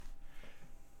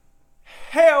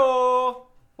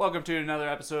Welcome to another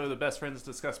episode of the Best Friends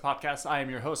Discuss podcast. I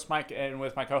am your host, Mike, and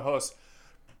with my co-host,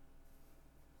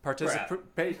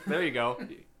 participate. There you go.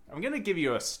 I'm gonna give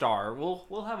you a star.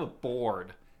 We'll have a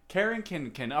board. Karen can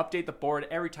update the board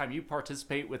every time you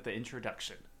participate with the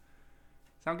introduction.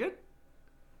 Sound good?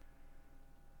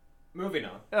 Moving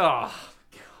on. Oh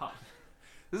God,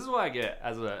 this is what I get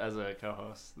as a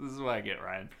co-host. This is what I get,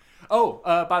 Ryan. Oh,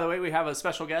 by the way, we have a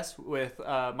special guest with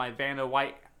my Vanna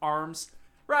White arms.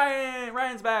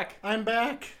 Ryan's back. I'm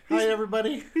back. Hi,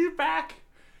 everybody. He's back.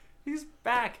 He's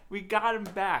back. We got him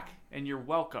back, and you're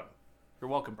welcome. You're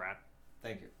welcome, Brad.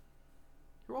 Thank you.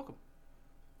 You're welcome.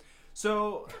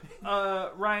 So,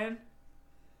 Ryan,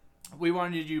 we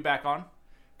wanted you back on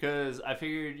because I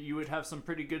figured you would have some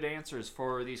pretty good answers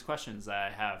for these questions that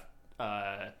I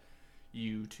have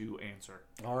you to answer.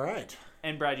 All right.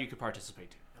 And Brad, you could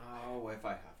participate too. Oh, if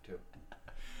I have to.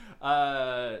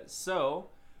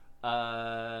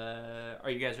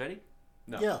 Are you guys ready?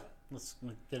 No. Yeah. Let's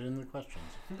get into the questions.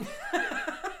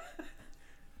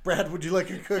 Brad, would you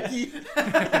like a cookie?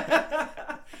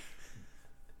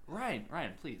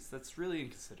 Ryan, please. That's really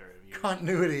inconsiderate of you.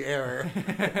 Continuity error.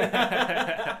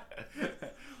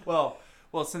 Well,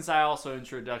 since I also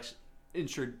introduced.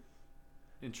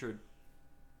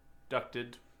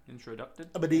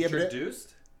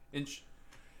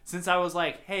 Since I was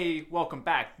like, hey, welcome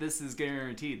back, this is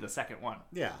guaranteed the second one.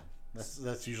 Yeah.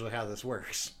 That's usually how this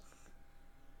works.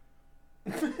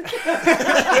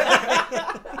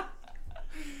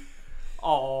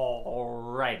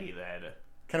 Alrighty then.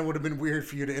 Kind of would have been weird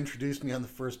for you to introduce me on the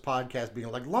first podcast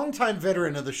being like, longtime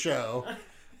veteran of the show.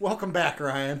 Welcome back,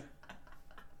 Ryan.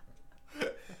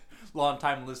 Long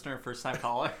time listener, first time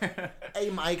caller. Hey,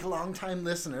 Mike, long-time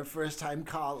listener, first-time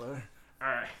caller.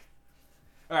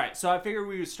 Alright, so I figured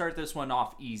we would start this one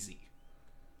off easy.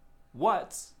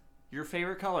 What's your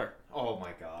favorite color? Oh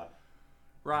my god.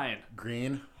 Ryan.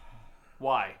 Green.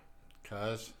 Why?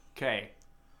 'Cause. Okay.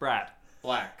 Brad.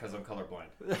 Black, because I'm colorblind.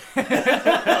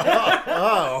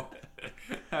 Oh.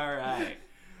 Alright.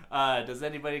 Does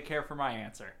anybody care for my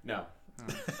answer? No.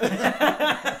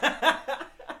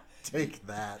 Take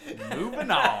that. Moving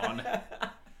on.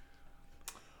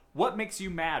 What makes you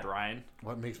mad, Ryan?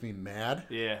 What makes me mad?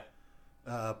 Yeah.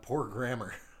 Poor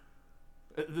grammar.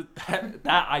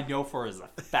 That I know for as a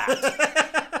fact.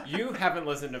 You haven't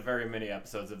listened to very many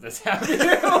episodes of this, have you?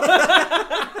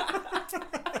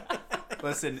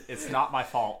 Listen, it's not my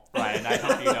fault, Ryan. I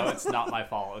hope you know it's not my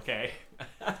fault, okay?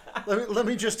 Let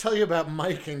me just tell you about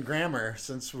Mike and grammar,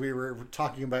 since we were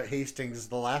talking about Hastings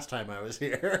the last time I was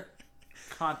here.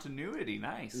 Continuity,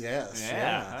 nice. Yes. Yeah,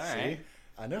 Yeah. all See? right.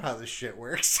 I know how this shit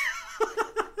works.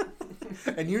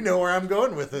 And you know where I'm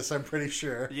going with this, I'm pretty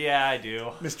sure. Yeah, I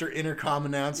do. Mr. Intercom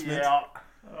announcement. Yeah.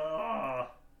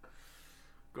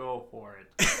 Go for it.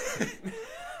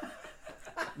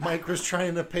 Mike was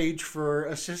trying to page for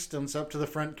assistance up to the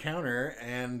front counter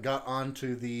and got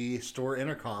onto the store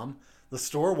intercom, the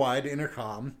store-wide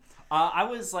intercom. I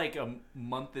was like a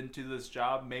month into this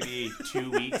job, maybe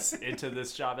 2 weeks into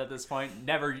this job at this point.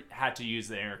 Never had to use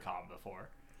the intercom before.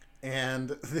 And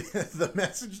the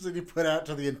message that he put out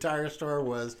to the entire store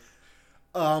was,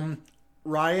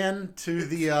 Ryan, to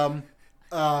the,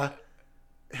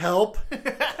 help.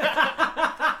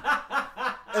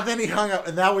 And then he hung up,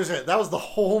 and that was it. That was the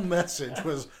whole message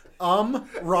was,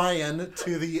 Ryan,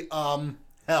 to the,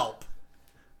 help.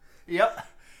 Yep.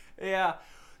 Yeah.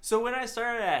 So when I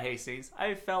started at Hastings,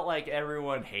 I felt like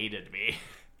everyone hated me.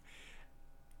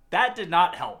 That did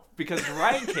not help because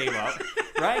Ryan came up.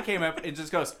 Ryan came up and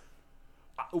just goes,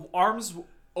 arms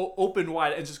open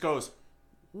wide, and just goes,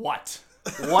 "What?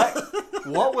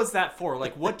 What was that for?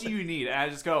 Like, what do you need?" And I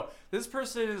just go, "This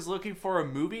person is looking for a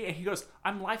movie," and he goes,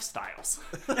 "I'm Lifestyles."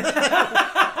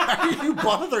 Why are you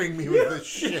bothering me with this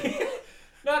shit?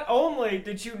 Not only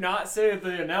did you not say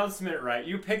the announcement right,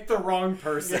 you picked the wrong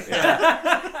person.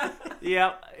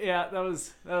 Yeah, that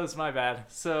was my bad.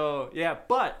 So yeah,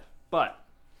 but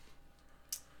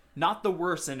not the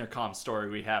worst intercom story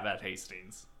we have at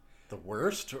Hastings. The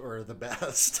worst or the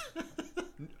best?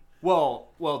 Well,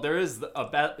 there is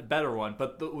a better one,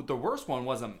 but the worst one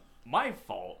wasn't my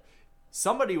fault.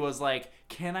 Somebody was like,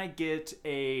 "Can I get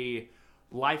a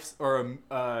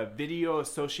a video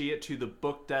associate to the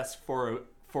book desk for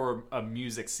a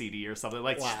music CD or something?"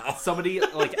 Like, wow. Somebody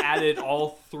like added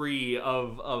all three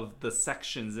of the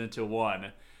sections into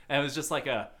one, and it was just like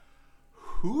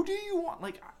who do you want?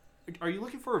 Like, are you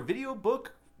looking for a video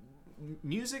book?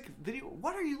 Music video?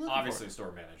 What are you looking Obviously, for?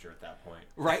 store manager at that point.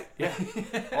 Right? Yeah.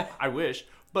 Well, I wish,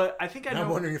 but I think I know. I'm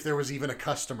wondering if there was even a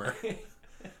customer.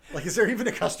 Like, is there even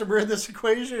a customer in this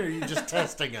equation, or are you just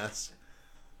testing us?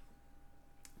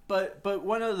 But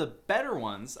one of the better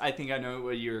ones, I think I know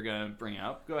what you're gonna bring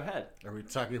up. Go ahead. Are we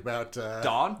talking about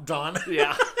Dawn? Dawn.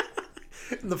 Yeah.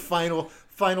 In the final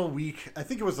week, I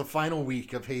think it was the final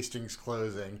week of Hastings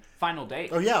closing. Final day.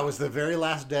 Oh yeah, it was the very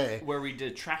last day. Where we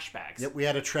did trash bags. Yep, we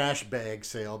had a trash bag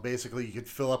sale. Basically, you could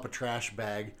fill up a trash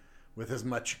bag with as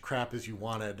much crap as you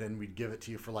wanted, and we'd give it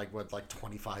to you for like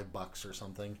 $25 or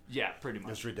something. Yeah, pretty It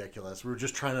much. was ridiculous. We were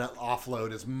just trying to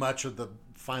offload as much of the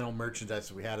final merchandise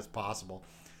that we had as possible.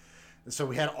 And so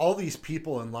we had all these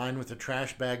people in line with the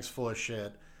trash bags full of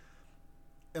shit.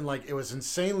 And it was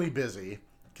insanely busy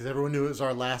because everyone knew it was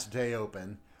our last day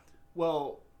open.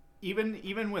 Well,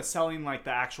 even with selling the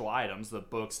actual items, the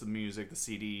books, the music, the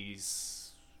CDs,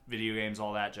 video games,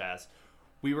 all that jazz,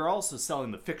 we were also selling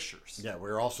the fixtures. Yeah, we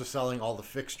were also selling all the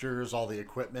fixtures, all the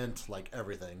equipment,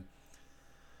 everything.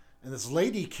 And this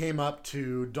lady came up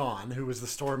to Don, who was the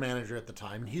store manager at the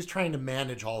time, and he's trying to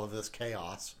manage all of this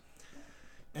chaos.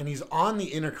 And he's on the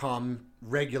intercom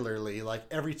regularly,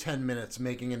 every 10 minutes,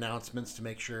 making announcements to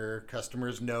make sure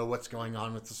customers know what's going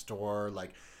on with the store,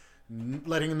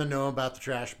 letting them know about the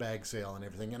trash bag sale and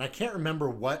everything. And I can't remember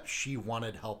what she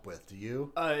wanted help with. Do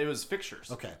you? It was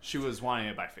fixtures. Okay. She was wanting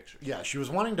to buy fixtures. Yeah, she was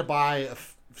wanting to buy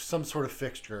some sort of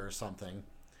fixture or something,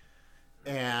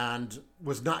 and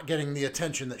was not getting the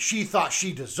attention that she thought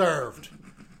she deserved.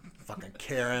 Fucking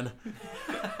Karen.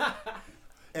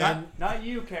 And Not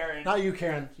you, Karen. not you,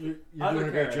 Karen. You're doing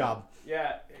a great Karen. job.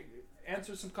 Yeah.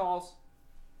 Answer some calls.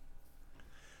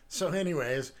 So,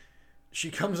 anyways,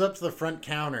 she comes up to the front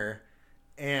counter,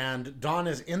 and Dawn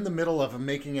is in the middle of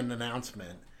making an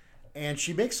announcement, and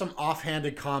she makes some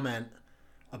offhanded comment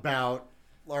about,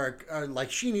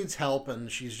 she needs help, and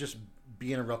she's just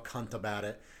being a real cunt about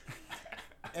it.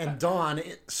 And Dawn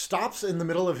stops in the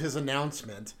middle of his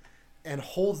announcement and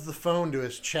holds the phone to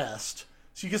his chest,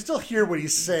 so you can still hear what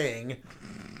he's saying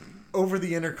over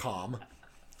the intercom.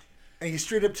 And he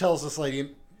straight up tells this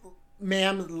lady,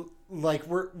 "Ma'am,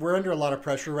 we're under a lot of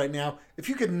pressure right now. If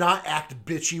you could not act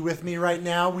bitchy with me right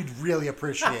now, we'd really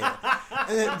appreciate it."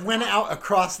 And it went out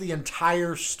across the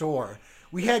entire store.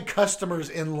 We had customers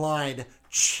in line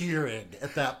cheering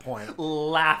at that point.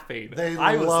 Laughing.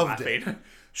 I was loved laughing. it.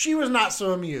 She was not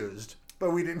so amused,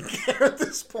 but we didn't care at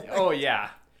this point. Oh,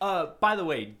 yeah. By the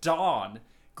way, Dawn,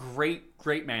 great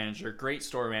manager, great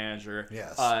store manager.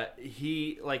 Yes.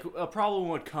 He, a problem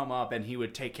would come up, and he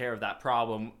would take care of that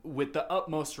problem with the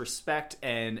utmost respect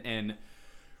and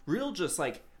real just,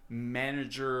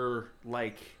 manager,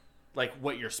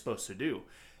 what you're supposed to do.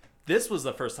 This was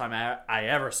the first time I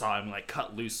ever saw him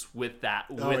cut loose with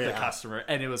the customer,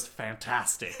 and it was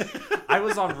fantastic. I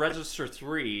was on register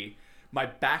 3. My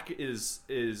back is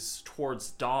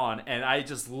towards Dawn, and I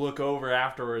just look over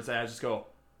afterwards, and I just go,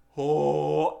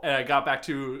 "Oh!" And I got back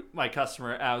to my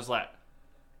customer, and I was like,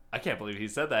 "I can't believe he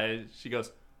said that." And she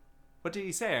goes, "What did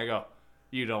he say?" I go,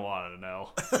 "You don't want to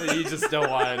know. You just don't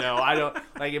want to know. I don't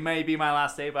it may be my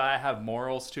last day, but I have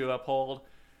morals to uphold."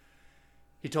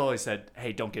 He totally said,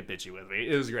 "Hey, don't get bitchy with me."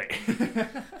 It was great.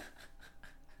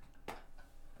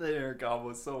 The intercom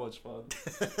was so much fun.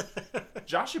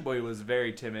 Joshy Boy was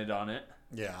very timid on it.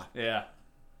 Yeah. Yeah.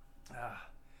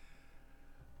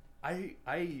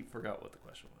 I forgot what the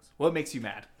question was. What makes you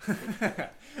mad?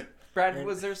 Brad,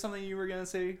 was there something you were going to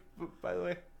say, by the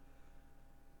way?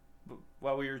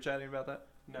 While we were chatting about that?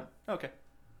 No. Okay.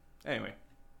 Anyway.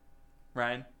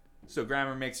 Ryan, so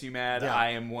grammar makes you mad. Yeah. I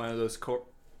am one of those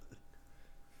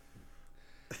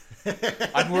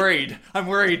I'm worried. I'm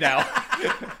worried now.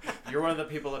 You're one of the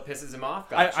people that pisses him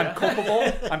off. I'm culpable.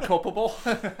 I'm culpable.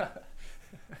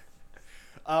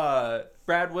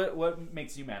 Brad, what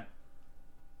makes you mad?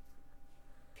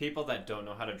 People that don't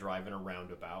know how to drive in a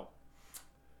roundabout.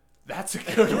 That's a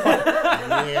good one.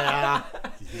 Yeah.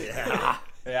 Yeah.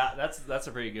 Yeah, that's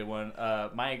a pretty good one.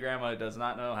 My grandma does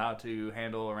not know how to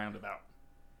handle a roundabout.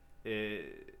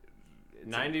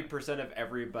 90% of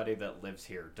everybody that lives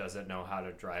here doesn't know how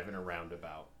to drive in a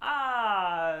roundabout.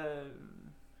 All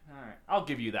right. I'll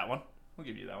give you that one.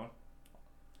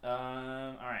 All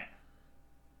right.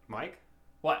 Mike,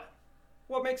 What?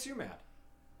 what makes you mad?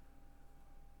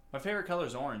 My favorite color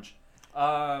is orange.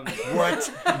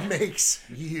 What makes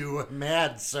you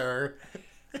mad, sir?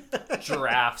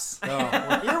 Giraffes. Oh,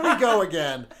 well, here we go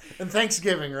again. And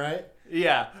Thanksgiving, right?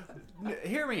 Yeah.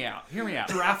 Hear me out.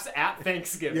 Giraffes at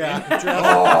Thanksgiving.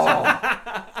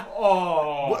 Yeah.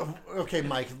 Oh. Okay,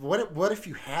 Mike. What if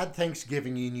you had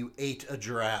Thanksgiving and you ate a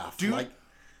giraffe? Dude,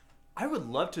 I would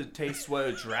love to taste what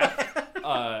a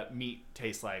giraffe meat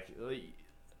tastes like.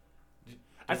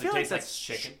 I Does feel it like taste like that's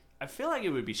chicken? I feel like it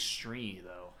would be stringy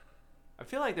though. I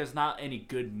feel like there's not any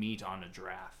good meat on a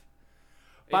giraffe.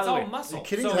 By It's the all way, muscle. are you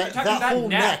kidding? So That- you're talking that whole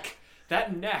neck.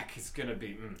 That neck is gonna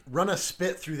be. Run a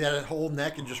spit through that whole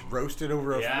neck and just roast it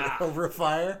over Yeah. over a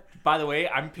fire. By the way,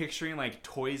 I'm picturing like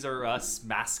Toys R Us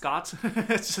mascot.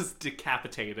 It's just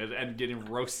decapitated and getting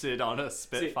roasted on a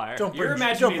Spitfire. don't You're Don't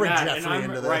imagining bring that, Jeffrey and I'm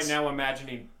into right this. now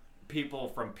imagining people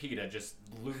from PETA just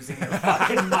losing their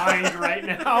fucking mind right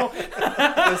now.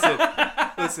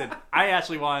 Listen. I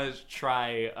actually want to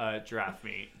try giraffe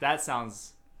meat. That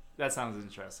sounds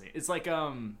interesting. It's like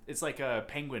a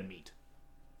penguin meat.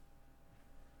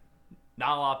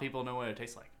 Not a lot of people know what it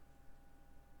tastes like.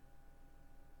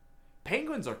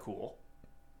 Penguins are cool.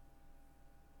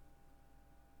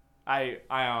 I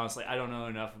honestly I don't know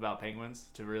enough about penguins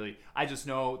to really. I just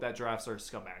know that giraffes are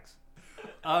scumbags.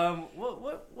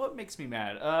 What makes me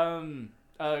mad?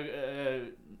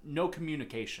 No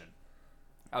communication.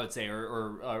 I would say,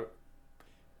 or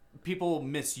people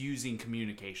misusing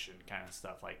communication, kind of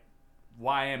stuff. Like,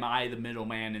 why am I the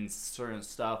middleman in certain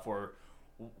stuff, or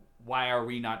why are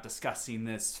we not discussing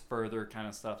this further, kind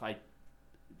of stuff.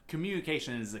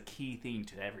 Communication is a key thing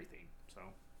to everything. So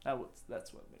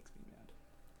that's what makes me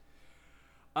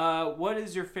mad. What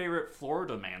is your favorite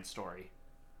Florida man story?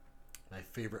 My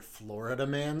favorite Florida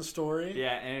man story?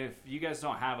 Yeah, and if you guys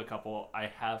don't have a couple,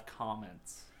 I have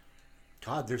comments.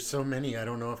 God, there's so many. I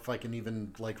don't know if I can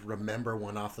even remember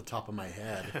one off the top of my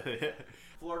head.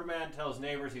 Florida man tells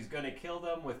neighbors he's going to kill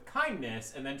them with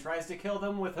kindness and then tries to kill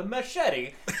them with a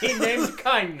machete he named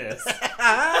Kindness.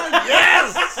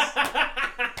 Yes!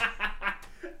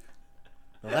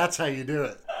 Well, that's how you do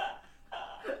it.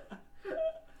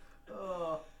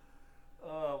 Oh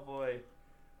boy.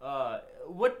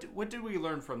 What did we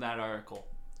learn from that article?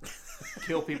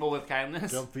 Kill people with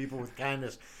kindness? Kill people with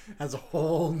kindness has a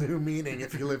whole new meaning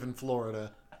if you live in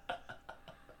Florida.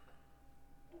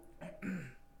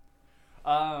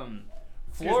 Florida.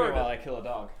 Florida. While I kill a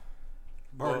dog.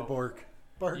 Bark, Whoa. bork.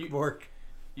 Bark, You- bork.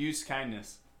 Use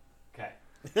kindness. Okay.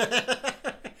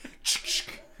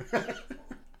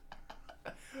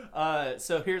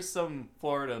 So here's some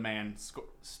Florida man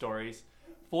stories.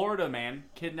 Florida man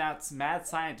kidnaps mad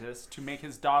scientist to make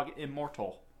his dog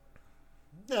immortal.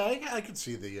 Yeah, I could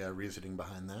see the reasoning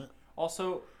behind that.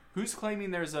 Also, who's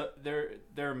claiming there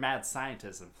are mad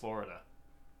scientists in Florida?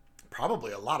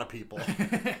 Probably a lot of people.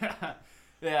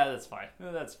 Yeah, that's fine.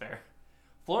 That's fair.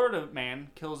 Florida man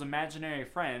kills imaginary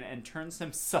friend and turns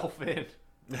himself in.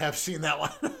 I've seen that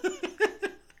one.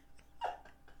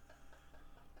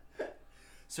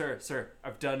 Sir,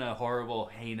 I've done a horrible,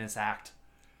 heinous act.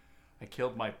 I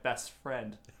killed my best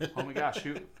friend. Oh my gosh,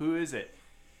 who is it?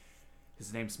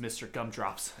 His name's Mr.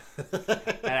 Gumdrops.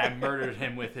 And I murdered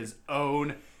him with his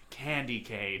own candy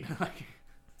cane.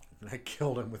 I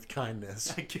killed him with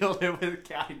kindness. I killed him with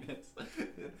kindness.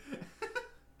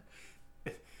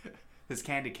 His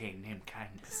candy cane named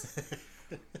Kindness.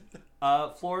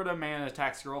 Florida man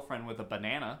attacks girlfriend with a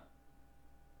banana.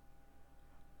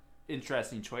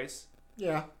 Interesting choice.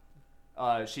 Yeah.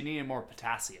 She needed more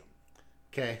potassium.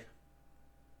 Okay.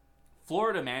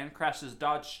 Florida man crashes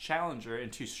Dodge Challenger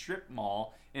into strip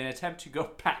mall in an attempt to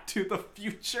go back to the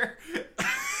future.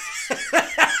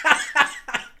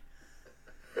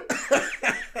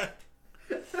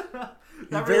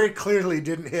 He very clearly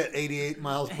didn't hit 88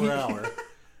 miles per hour.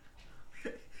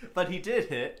 But he did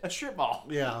hit a strip mall.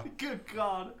 Yeah. Good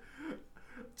God.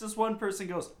 Just one person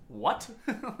goes, what?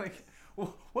 Like,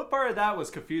 what part of that was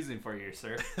confusing for you,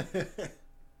 sir?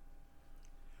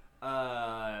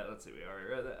 Let's see. We already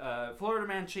read that. Florida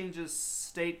man changes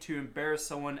state to embarrass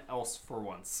someone else for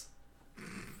once.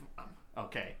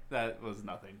 Okay, that was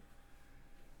nothing.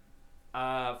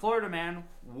 Florida man,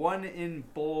 one in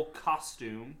bowl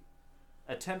costume,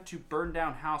 attempt to burn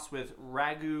down house with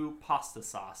ragu pasta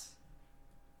sauce.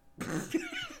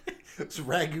 Is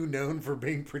ragu known for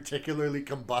being particularly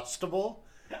combustible?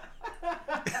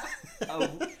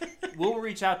 We'll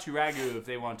reach out to ragu if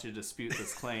they want to dispute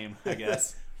this claim, I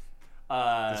guess.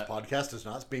 This podcast is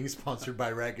not being sponsored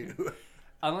by ragu.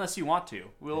 Unless you want to.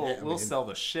 We'll sell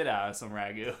the shit out of some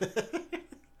ragu.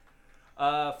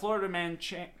 Florida man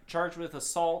charged with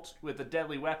assault with a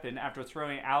deadly weapon after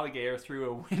throwing an alligator through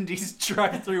a Wendy's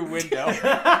drive-thru window.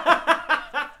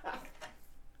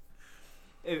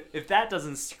 If that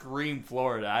doesn't scream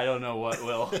Florida, I don't know what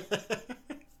will.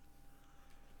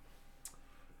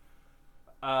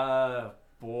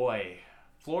 Boy.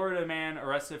 Florida man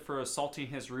arrested for assaulting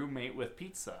his roommate with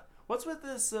pizza. What's with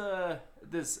this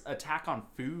this attack on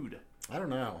food? I don't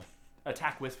know.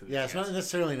 Attack with food. Yeah, it's not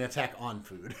necessarily an attack on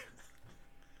food.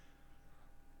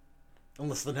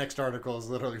 Unless the next article is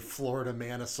literally Florida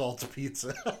man assaults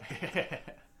pizza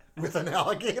with an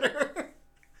alligator.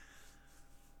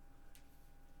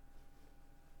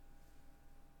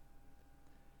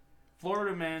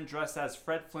 Florida man dressed as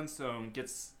Fred Flintstone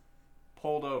gets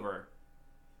pulled over.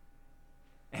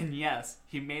 And yes,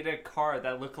 he made a car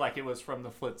that looked like it was from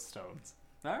the Flintstones.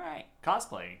 All right,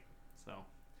 cosplaying. So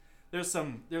there's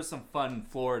some fun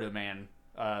Florida man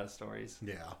stories.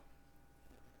 Yeah.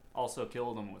 Also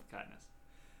killed him with kindness.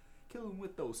 Kill him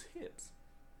with those hips.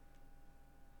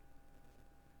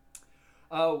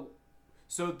 So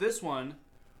this one,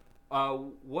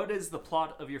 what is the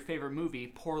plot of your favorite movie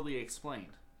poorly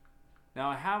explained? Now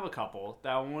I have a couple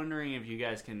that I'm wondering if you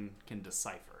guys can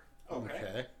decipher.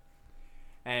 Okay.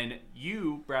 And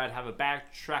you, Brad, have a bad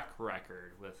track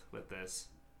record with this.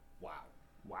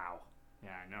 Wow. Yeah,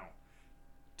 I know.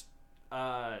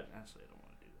 Actually, I don't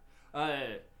want to do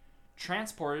that.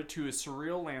 Transported to a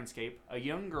surreal landscape, a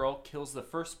young girl kills the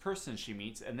first person she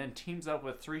meets and then teams up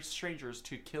with 3 strangers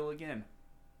to kill again.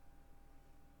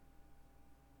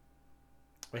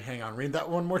 Wait, hang on. Read that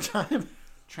one more time.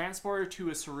 Transported to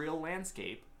a surreal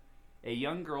landscape, a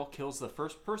young girl kills the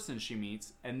first person she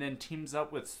meets and then teams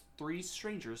up with 3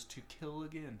 strangers to kill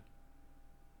again.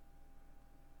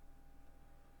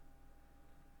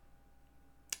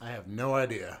 I have no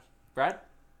idea. Brad?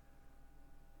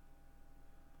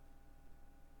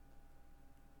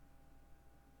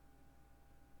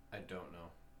 I don't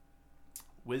know.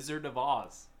 Wizard of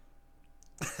Oz.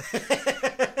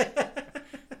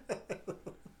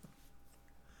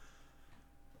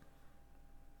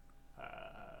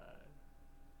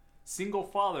 Single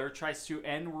father tries to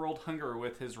end world hunger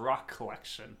with his rock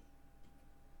collection.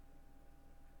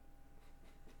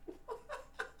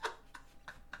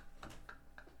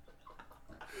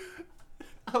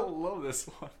 I love this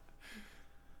one.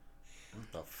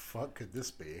 What the fuck could this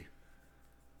be?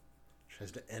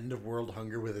 Tries to end world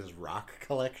hunger with his rock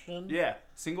collection? Yeah,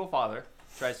 single father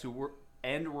tries to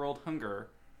end world hunger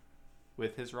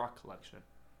with his rock collection.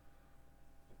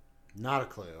 Not a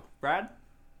clue. Brad?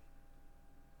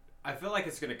 I feel like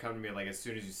it's gonna come to me like as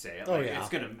soon as you say it. Oh, Like, yeah. It's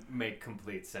gonna make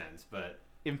complete sense, but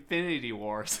Infinity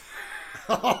Wars.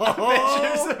 Oh!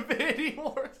 Avengers Infinity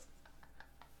Wars.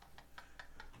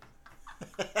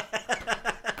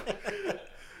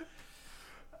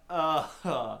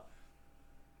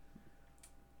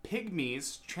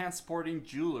 Pygmies transporting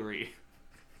jewelry.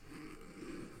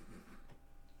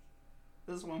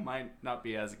 This one might not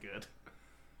be as good.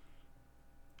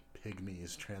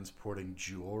 Pygmies transporting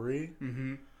jewelry?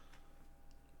 Mm-hmm.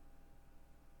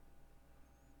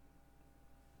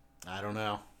 I don't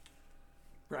know.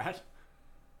 Brad?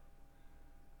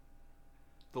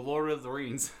 The Lord of the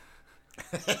Rings.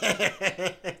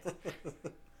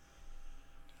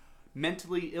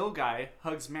 Mentally ill guy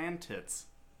hugs man tits.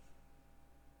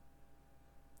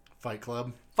 Fight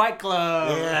Club? Fight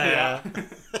Club! Yeah.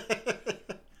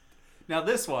 Now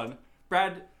this one,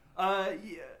 Brad,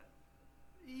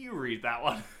 you read that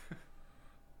one.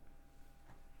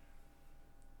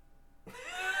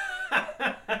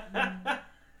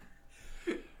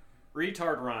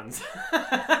 retard runs.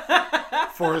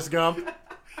 Forrest Gump?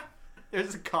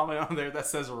 There's a comment on there that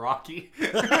says Rocky.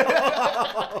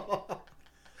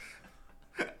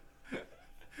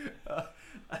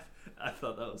 I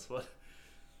thought that was fun.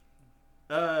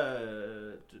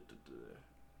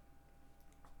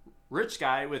 Rich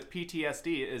guy with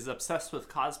PTSD is obsessed with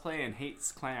cosplay and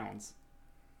hates clowns.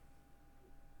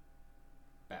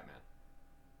 Batman.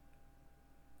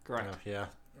 Correct. Oh, yeah.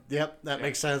 Yep, that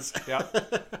makes sense.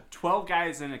 Yep. 12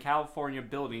 guys in a California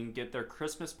building get their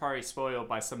Christmas party spoiled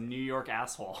by some New York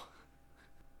asshole.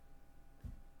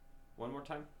 One more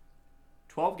time.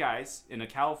 12 guys in a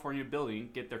California building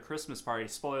get their Christmas party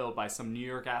spoiled by some New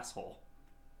York asshole.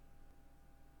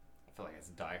 I feel like it's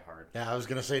Die Hard. Yeah, I was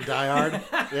going to say Die Hard.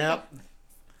 Yep.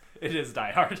 It is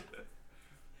Die Hard.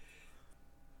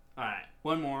 Alright,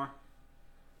 one more.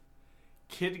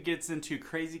 Kid gets into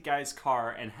crazy guy's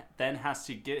car and then has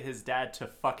to get his dad to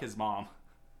fuck his mom.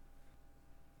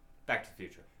 Back to the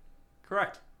Future.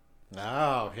 Correct.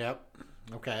 Oh, yep.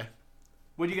 Okay.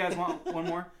 What do you guys want? One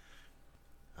more?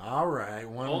 All right,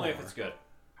 one Only more. if it's good.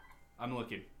 I'm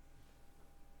looking.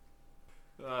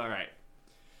 Alright.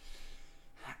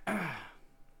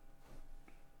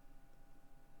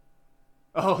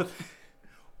 Oh,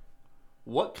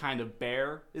 what kind of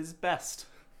bear is best?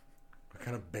 What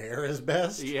kind of bear is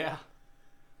best? Yeah.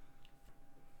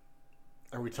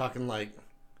 Are we talking like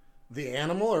the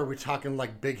animal, or are we talking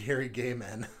like big hairy gay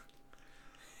men?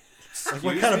 Like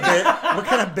what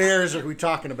kind of bears are we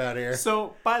talking about here?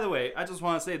 So, by the way, I just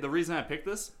want to say the reason I picked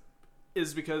this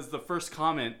is because the first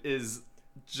comment is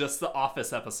just the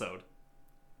Office episode.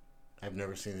 I've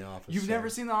never seen The Office. You've so- never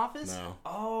seen The Office? No.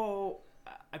 Oh,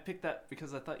 I picked that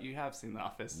because I thought you have seen The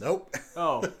Office. Nope.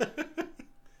 Oh.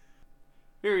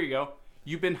 Here you go.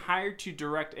 You've been hired to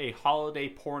direct a holiday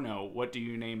porno. What do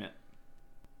you name it?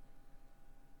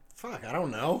 Fuck, I don't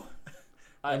know.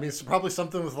 I mean, it's probably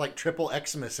something with like triple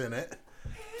Xmas in it.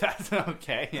 That's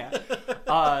okay, yeah.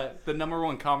 The number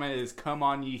one comment is, "Come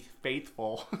on, ye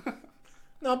faithful."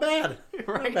 Not bad.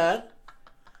 Right? Not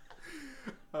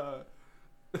bad.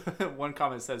 One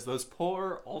comment says, "Those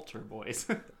poor altar boys."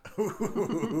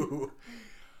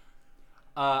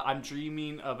 I'm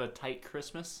dreaming of a tight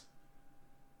Christmas.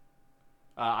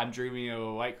 I'm dreaming of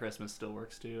a white Christmas still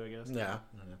works too, I guess.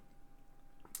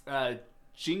 Yeah.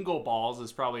 Jingle Balls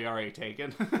is probably already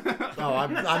taken. Oh,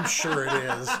 I'm sure it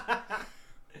is.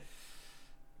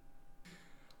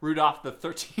 Rudolph the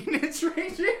 13-inch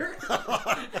reindeer.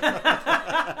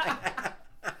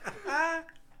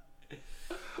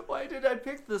 Why did I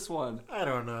pick this one? I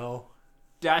don't know.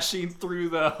 Dashing through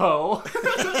the hoe.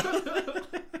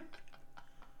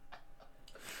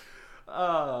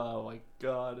 Oh my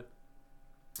god.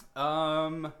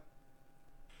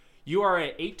 You are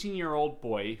an 18-year-old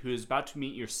boy who is about to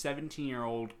meet your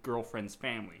 17-year-old girlfriend's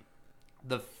family.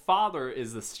 The father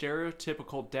is the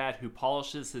stereotypical dad who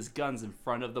polishes his guns in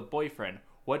front of the boyfriend.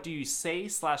 What do you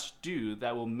say/do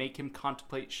that will make him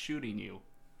contemplate shooting you?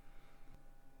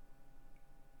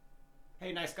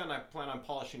 Hey, nice gun. I plan on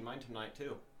polishing mine tonight,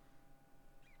 too.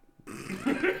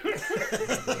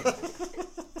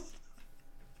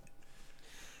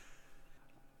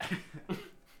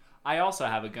 I also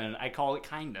have a gun. I call it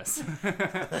kindness.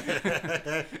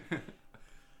 Yeah,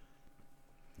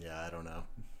 I don't know.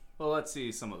 Well, let's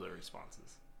see some of the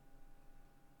responses.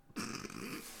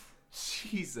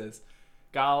 Jesus.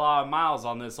 Got a lot of miles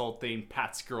on this old thing.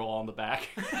 Pat's girl on the back.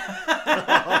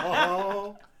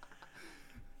 Oh.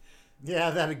 Yeah,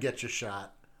 that'd get you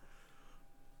shot.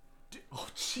 Oh,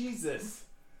 Jesus.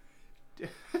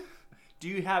 Do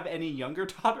you have any younger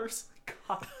daughters?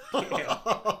 God damn.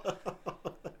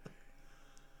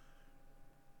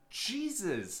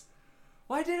 Jesus.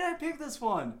 Why did I pick this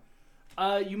one?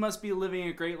 You must be living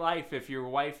a great life if your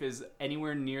wife is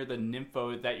anywhere near the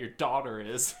nympho that your daughter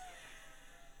is.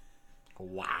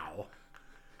 Wow.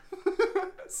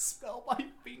 Smell my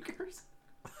fingers.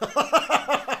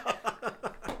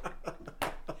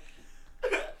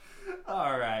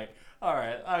 All right.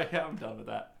 I'm done with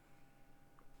that.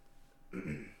 All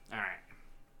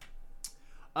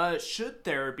right. Should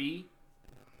therapy...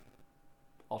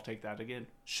 I'll take that again.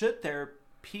 Should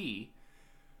therapy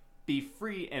be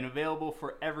free and available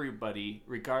for everybody,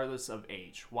 regardless of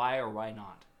age? Why or why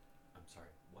not? I'm sorry,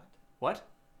 what?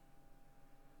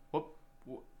 What?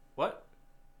 What?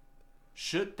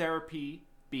 Should therapy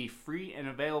be free and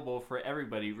available for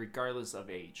everybody, regardless of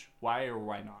age? Why or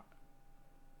why not?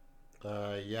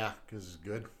 Yeah, because it's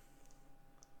good.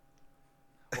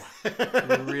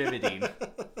 Riveting.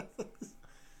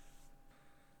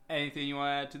 Anything you want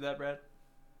to add to that, Brad?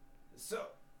 So,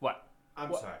 What?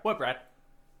 I'm sorry. What, Brad?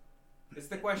 Is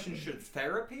the question, should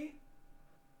therapy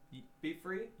be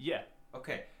free? Yeah.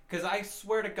 Okay, because I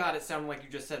swear to God it sounded like you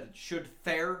just said, should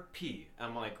therapy?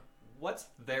 I'm like, what's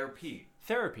therapy?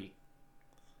 Therapy.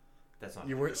 That's not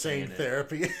You weren't saying it.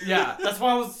 therapy. Yeah, that's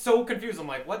why I was so confused. I'm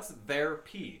like, what's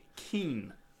therapy?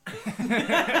 Keen.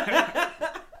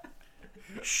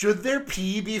 Should their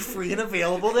pee be free and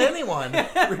available to anyone?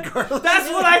 Regardless.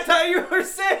 That's what I thought you were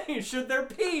saying. Should there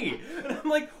pee? And I'm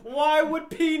like, why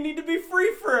would pee need to be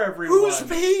free for everyone? Who's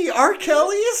pee? R.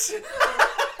 Kelly's?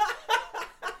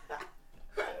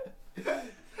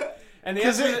 And the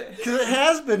Because answer, it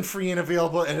has been free and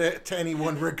available to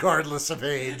anyone regardless of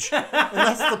age. And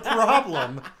that's the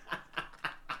problem.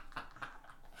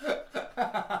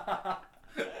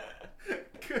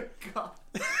 Good God.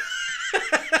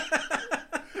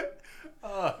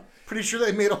 Pretty sure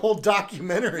they made a whole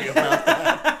documentary about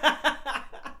that.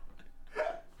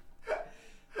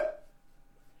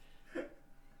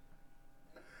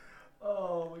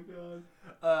 Oh my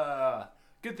God.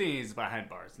 Good thing he's behind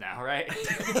bars now, right?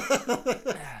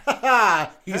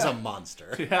 He's a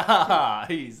monster. Yeah,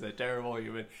 he's a terrible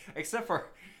human. Except for,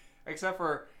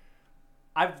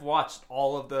 I've watched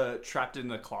all of the Trapped in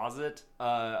the Closet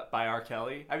by R.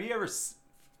 Kelly. Have you ever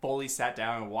fully sat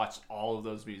down and watched all of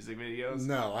those music videos?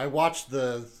 No, I watched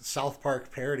the South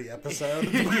Park parody episode.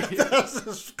 That's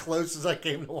as close as I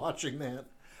came to watching that.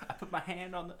 I put my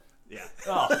hand on the... Yeah.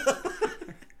 Oh.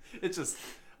 It's just...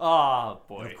 Oh,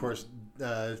 boy. And of course,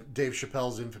 Dave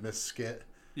Chappelle's infamous skit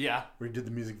Yeah. where he did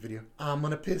the music video. I'm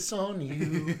gonna piss on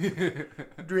you.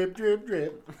 Drip, drip,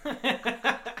 drip.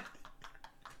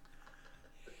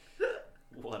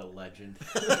 what a legend.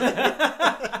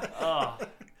 Oh,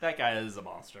 that guy is a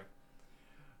monster.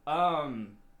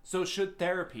 So should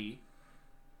therapy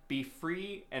be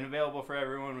free and available for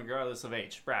everyone regardless of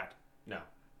age. Brad. No.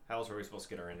 How else are we supposed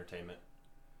to get our entertainment?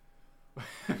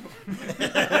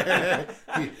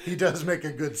 he does make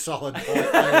a good solid point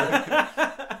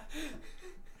there.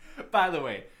 By the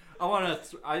way, I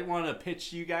want to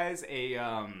pitch you guys a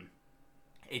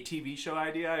TV show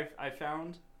idea I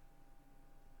found.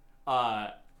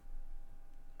 I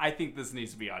think this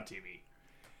needs to be on TV.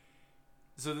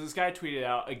 So this guy tweeted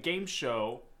out a game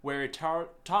show where a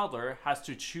toddler has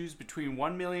to choose between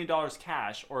 $1 million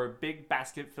cash or a big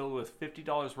basket filled with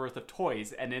 $50 worth of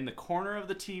toys, and in the corner of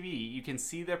the TV you can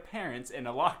see their parents in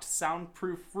a locked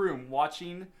soundproof room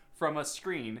watching from a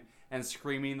screen and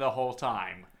screaming the whole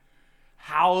time.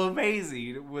 How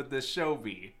amazing would this show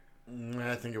be?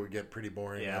 I think it would get pretty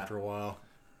boring after a while.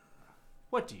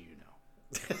 What do you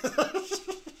know?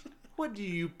 What do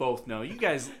you both know? You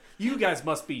guys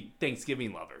must be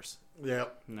Thanksgiving lovers.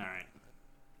 Yep. All right.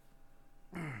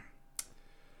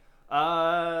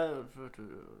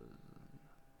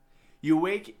 You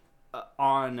wake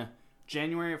on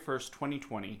January 1st,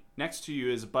 2020. Next to you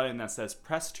is a button that says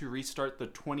press to restart the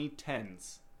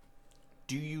 2010s.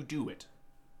 Do you do it?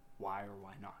 Why or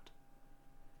why not?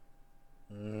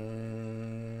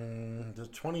 The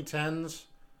 2010s,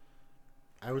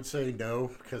 I would say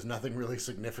no, because nothing really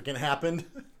significant happened.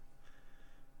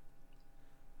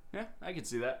 Yeah, I can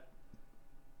see that.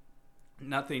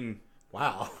 Nothing.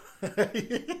 Wow.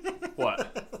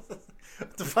 What?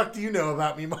 What the fuck do you know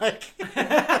about me, Mike?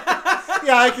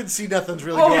 Yeah, I can see nothing's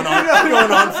really going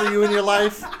on for you in your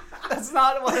life. That's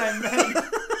not what I meant.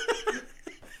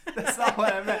 That's not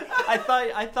what I meant.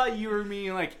 I thought you were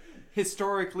meaning like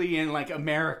historically in like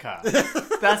America.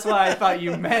 That's what I thought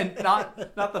you meant, not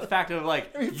the fact of like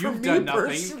you've done nothing.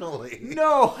 Personally.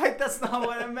 No, that's not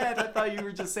what I meant. I thought you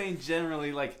were just saying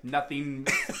generally like nothing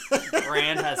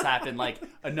grand has happened, like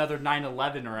another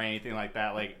 9/11 or anything like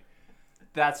that. Like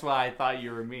that's what I thought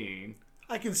you were meaning.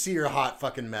 I can see your hot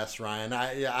fucking mess, Ryan.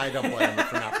 I don't blame you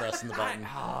for not pressing the button.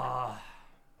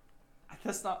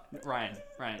 That's not Ryan,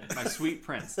 my sweet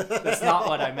prince. That's not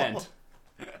what I meant.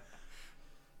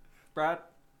 Brad,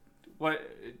 what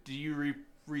do you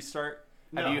restart?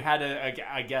 No. Have you had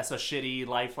I guess a shitty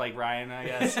life like Ryan? I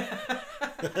guess.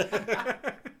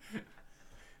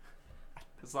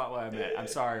 That's not what I meant. I'm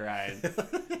sorry, Ryan.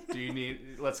 Do you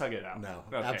need? Let's hug it out. No,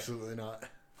 okay. absolutely not.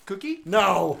 Cookie?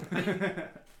 No.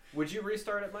 Would you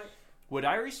restart it, Mike? Would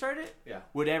I restart it? Yeah.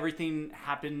 Would everything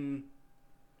happen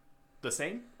the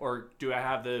same, or do I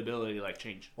have the ability to like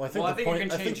change? Well, I think you can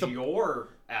change your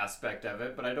aspect of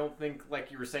it, but I don't think,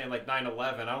 like you were saying, like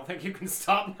 9/11. I don't think you can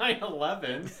stop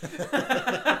 9/11.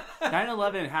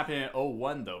 9/11 happened in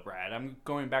 2001, though, Brad. I'm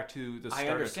going back to the start. I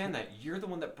understand that. You're the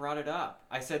one that brought it up.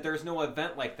 I said there's no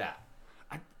event like that.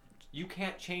 You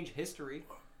can't change history.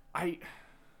 I'm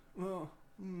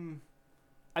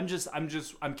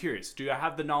curious. Do I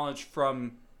have the knowledge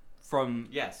from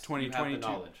yes 2022? You have the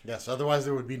knowledge. Yes, otherwise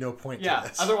there would be no point to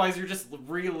this. Otherwise you're just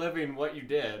reliving what you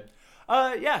did.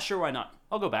 Yeah, sure, why not?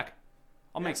 I'll go back.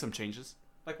 I'll make some changes.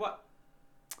 Like what?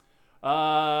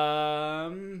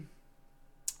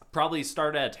 Probably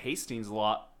start at Hastings a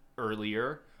lot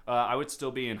earlier. I would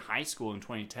still be in high school in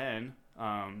 2010.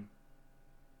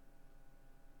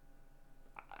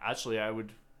 Actually, I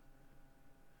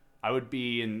would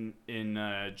be in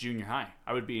junior high.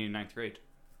 I would be in 9th grade.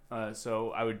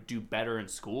 So I would do better in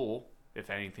school, if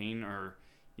anything, or,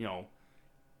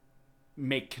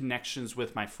 make connections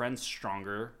with my friends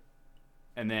stronger.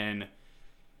 And then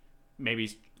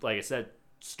maybe, like I said,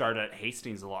 start at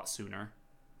Hastings a lot sooner.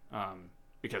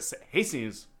 Because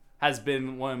Hastings has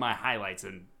been one of my highlights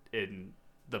in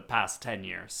the past 10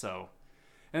 years. So,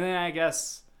 and then I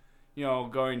guess,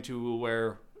 going to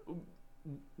where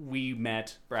we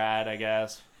met, Brad, I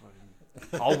guess.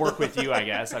 I'll work with you, I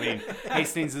guess. I mean,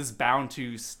 Hastings is bound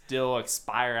to still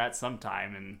expire at some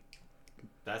time, and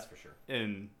that's for sure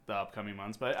in the upcoming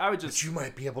months. But I would just. But you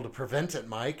might be able to prevent it,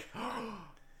 Mike.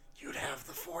 You'd have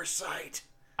the foresight.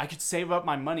 I could save up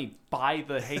my money, buy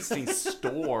the Hastings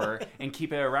store, and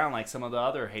keep it around like some of the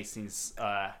other Hastings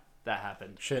that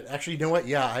happened. Shit, actually, you know what?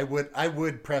 Yeah, I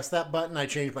would press that button. I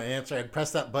changed my answer. I'd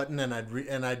press that button and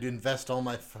I'd invest all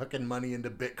my fucking money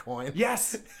into Bitcoin.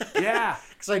 Yes, yeah.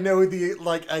 Because I know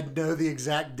the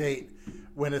exact date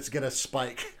when it's gonna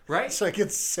spike. Right. So I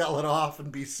could sell it off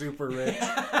and be super rich.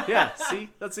 Yeah. See,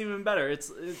 that's even better.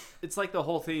 It's like the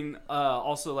whole thing.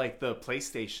 Also, like the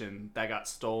PlayStation that got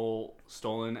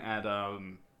stolen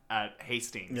at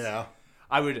Hastings. Yeah.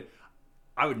 I would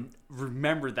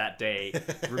remember that day,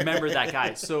 remember that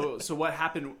guy. So what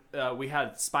happened, we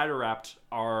had spider wrapped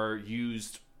our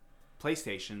used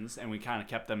PlayStations and we kind of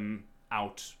kept them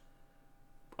out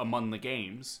among the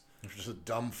games. Which was a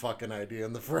dumb fucking idea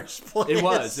in the first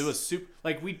place. It was super.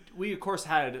 Like we of course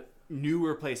had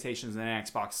newer PlayStations and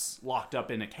Xbox locked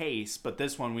up in a case, but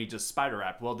this one we just spider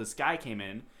wrapped. Well, this guy came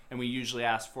in, and we usually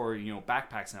ask for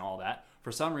backpacks and all that.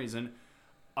 For some reason,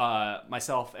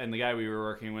 myself and the guy we were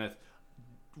working with,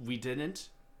 we didn't.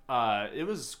 It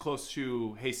was close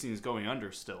to Hastings going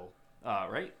under still,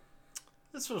 right?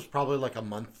 This was probably like a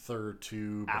month or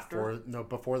two After?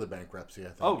 before the bankruptcy, I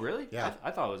think. Oh, really? Yeah.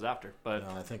 I thought it was after, but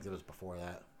No, I think it was before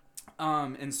that.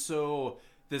 and so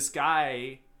this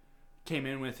guy came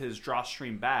in with his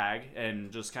drawstring bag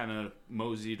and just kind of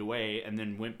moseyed away, and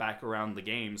then went back around the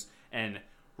games and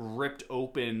ripped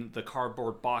open the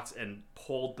cardboard box and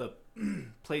pulled the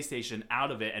PlayStation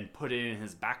out of it and put it in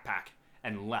his backpack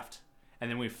and left. And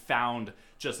then we found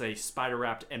just a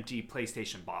spider-wrapped empty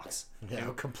PlayStation box. Yeah,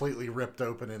 completely ripped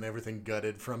open and everything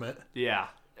gutted from it. Yeah.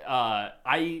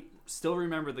 I still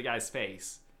remember the guy's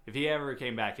face. If he ever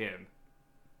came back in,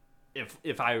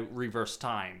 if I reverse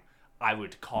time, I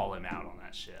would call him out on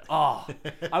that shit. Oh,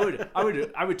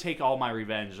 I would take all my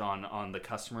revenge on the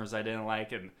customers I didn't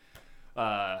like, and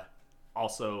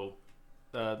also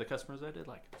the customers I did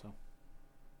like.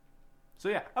 So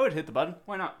yeah, I would hit the button.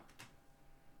 Why not?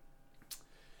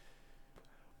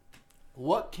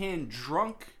 What can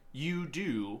drunk you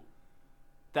do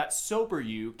that sober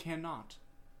you cannot?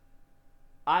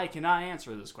 I cannot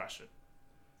answer this question.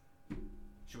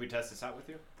 Should we test this out with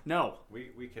you? No.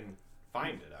 We can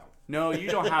find it out. No, you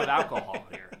don't have alcohol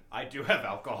here. I do have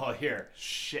alcohol here.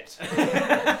 Shit.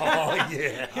 Oh,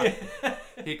 yeah.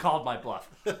 He called my bluff.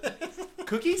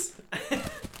 Cookies?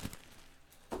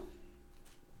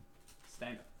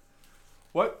 Stand up.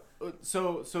 What?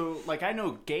 So like, I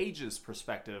know Gage's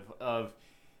perspective of,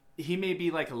 he may be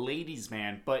like a ladies'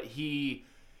 man, but he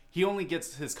only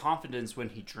gets his confidence when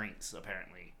he drinks,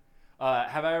 apparently.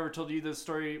 Have I ever told you this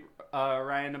story,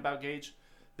 Ryan, about Gage?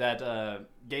 That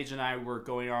Gage and I were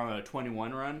going on a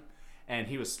 21 run, and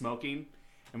he was smoking,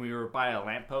 and we were by a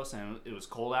lamppost, and it was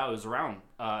cold out. It was around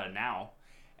now,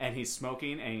 and he's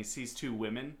smoking, and he sees two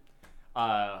women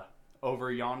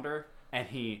over yonder, and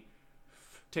he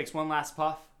takes one last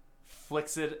puff,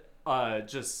 flicks it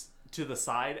just to the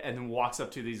side, and then walks up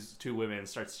to these two women and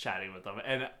starts chatting with them.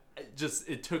 And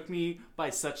it took me by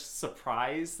such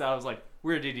surprise that I was like,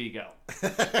 where did he go?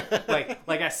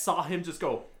 like I saw him just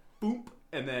go boop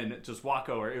and then just walk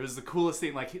over. It was the coolest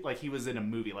thing. Like he was in a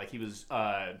movie. Like he was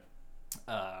Sam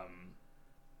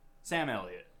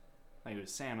Elliott. Like he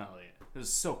was Sam Elliott. It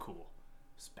was so cool.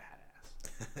 It was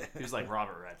badass. He was like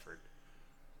Robert Redford.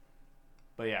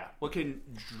 But yeah, what can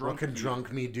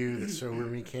drunk me do that sober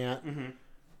me can't?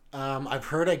 Mm-hmm. I've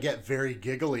heard I get very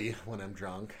giggly when I'm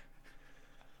drunk.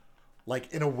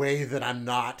 Like, in a way that I'm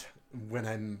not when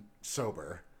I'm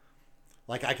sober.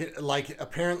 Like, I can, like,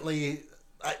 apparently,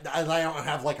 I don't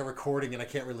have, like, a recording and I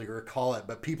can't really recall it,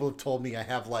 but people have told me I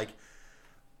have, like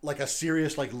a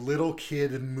serious, like, little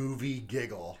kid movie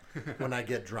giggle when I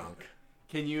get drunk.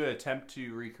 Can you attempt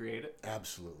to recreate it?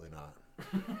 Absolutely not.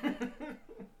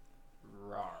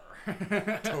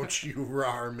 Rawr. Don't you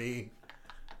rar me.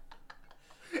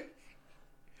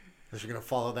 Unless you're going to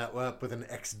follow that up with an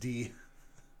XD.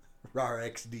 Rar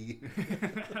XD.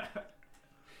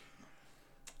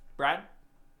 Brad?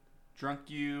 Drunk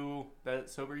you, but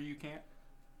sober you can't?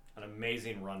 An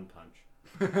amazing run punch.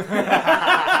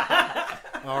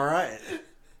 All right.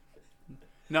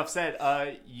 Enough said.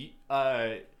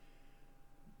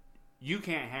 You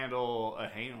can't handle a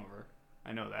hangover.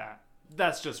 I know that.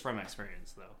 That's just from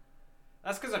experience, though.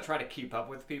 That's because I try to keep up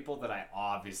with people that I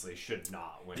obviously should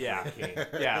not when Yeah. drinking.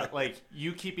 Yeah, like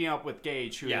you keeping up with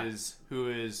Gage, who Yeah. is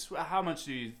how much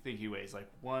do you think he weighs? Like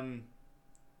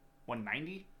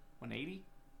 190, 180?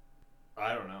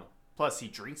 I don't know. Plus, he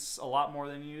drinks a lot more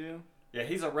than you do. Yeah,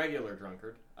 he's a regular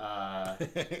drunkard.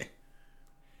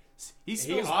 He He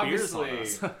spills beers on obviously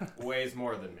us. weighs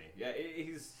more than me. Yeah,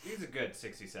 he's a good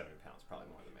 60, 70 pounds, probably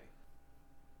more than me.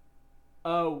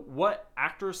 What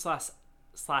actor slash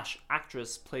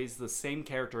actress plays the same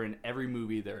character in every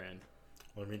movie they're in?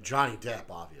 Well, I mean, Johnny Depp,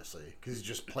 obviously, because he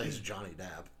just plays Johnny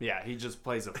Depp. Yeah, he just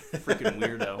plays a freaking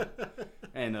weirdo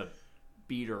and a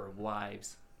beater of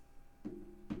wives.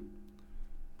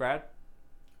 Brad?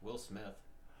 Will Smith.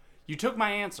 You took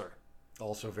my answer.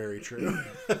 Also very true.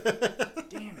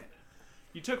 Damn it.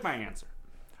 You took my answer.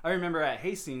 I remember at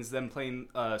Hastings them playing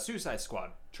a Suicide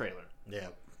Squad trailer. Yeah.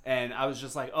 And I was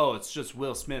just like, oh, it's just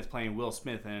Will Smith playing Will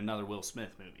Smith in another Will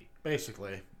Smith movie.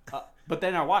 Basically. But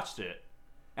then I watched it,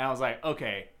 and I was like,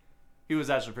 okay, he was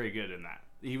actually pretty good in that.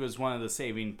 He was one of the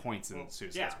saving points in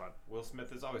Suicide Squad. Will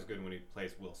Smith is always good when he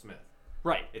plays Will Smith.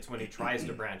 Right. It's when he tries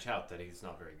to branch out that he's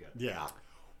not very good. Yeah.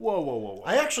 Whoa.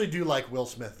 I actually do like Will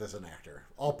Smith as an actor.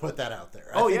 I'll put that out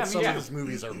there. Oh, I think yeah, me some too. of his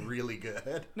movies are really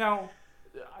good. Now,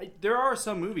 there are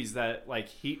some movies that like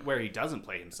where he doesn't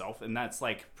play himself, and that's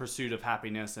like Pursuit of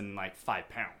Happiness and like 5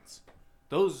 Pounds.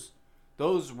 Those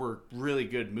were really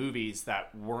good movies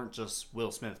that weren't just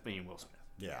Will Smith being Will Smith.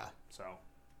 Yeah. So,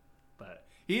 but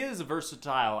he is a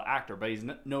versatile actor, but he's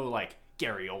no like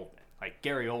Gary Oldman. Like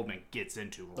Gary Oldman gets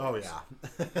into roles. Oh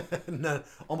yeah.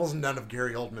 Almost none of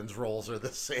Gary Oldman's roles are the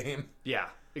same. Yeah,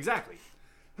 exactly.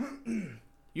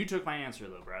 You took my answer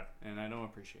though, Brad, and I don't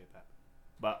appreciate that.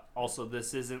 But also,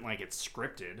 this isn't like it's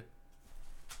scripted.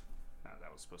 No,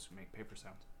 that was supposed to make paper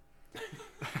sounds.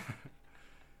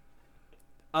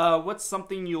 What's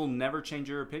something you'll never change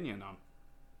your opinion on?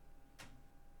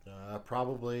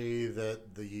 Probably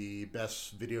that the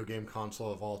best video game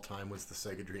console of all time was the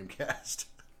Sega Dreamcast.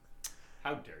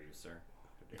 How dare you, sir?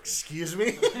 Excuse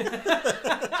me?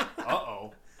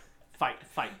 Uh-oh. Fight.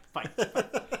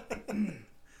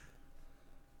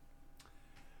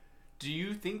 Do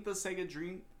you think the Sega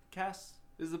Dreamcast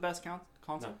is the best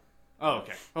console? No. Oh,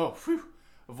 okay. Oh, phew.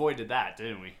 Avoided that,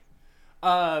 didn't we?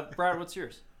 Brad, what's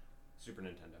yours? Super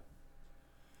Nintendo.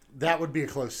 That would be a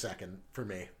close second for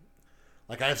me.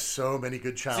 Like, I have so many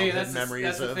good childhood memories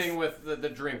that's of... the thing with the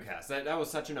Dreamcast. That was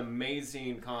such an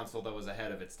amazing console that was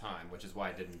ahead of its time, which is why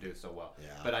it didn't do so well. Yeah.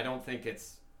 But I don't think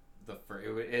it's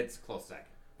it's close second.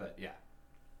 But yeah,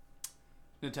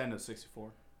 Nintendo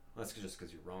 64. that's just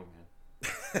because you're wrong, man.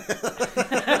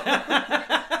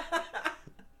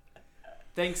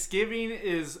 Thanksgiving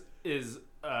is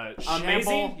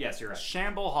Amazing? Yes, you're right.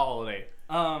 Shamble holiday.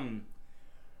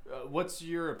 What's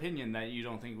your opinion that you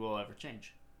don't think will ever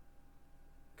change?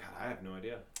 God, I have no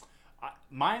idea.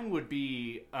 Mine would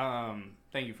be,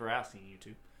 thank you for asking, you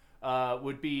two,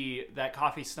 would be that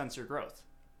coffee stunts your growth.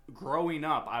 Growing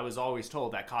up, I was always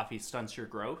told that coffee stunts your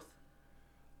growth.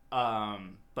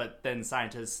 But then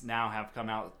scientists now have come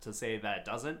out to say that it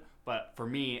doesn't. But for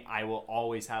me, I will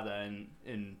always have that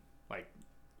in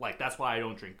like that's why I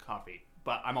don't drink coffee.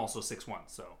 But I'm also 6'1",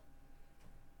 so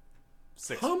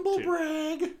 6'2". Humble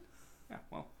brag! Yeah,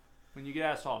 well, when you get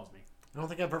as tall as me. I don't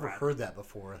think I've ever heard that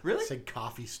before. Really? Said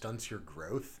coffee stunts your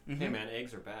growth. Hey, man,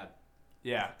 eggs are bad.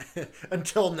 Yeah.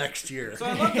 Until next year. So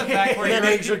I love the fact where And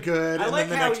then eggs are good, I and like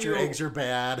then the how next year you- eggs are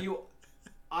bad. you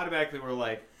automatically were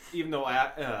like, even though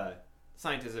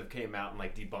scientists have came out and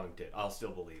like debunked it, I'll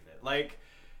still believe it. Like,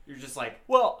 you're just like,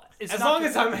 Well, it's as not long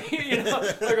as I'm, like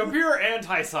I'm pure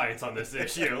anti-science on this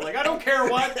issue. Like, I don't care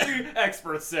what the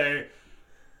experts say.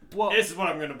 well, This is what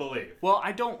I'm gonna believe. well,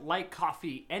 I don't like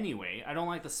coffee anyway. I don't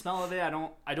like the smell of it.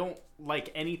 I don't like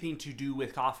anything to do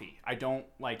with coffee. I don't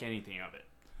like anything of it.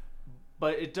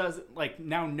 But it does, like,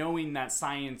 now knowing that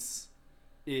science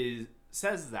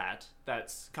says that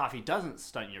coffee doesn't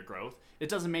stunt your growth, it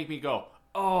doesn't make me go,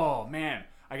 oh man,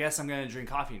 I guess I'm gonna drink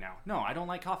coffee now. No, I don't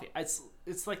like coffee.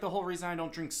 It's like the whole reason I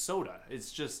don't drink soda.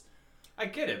 It's just, I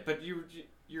get it, but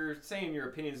you're saying your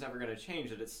opinion's never gonna change,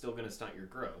 that it's still gonna stunt your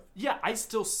growth. yeah, I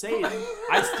still say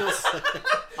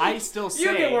I still say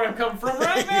You get where I'm coming from,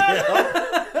 right, man?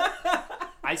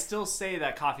 I still say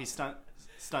that coffee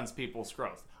stunts people's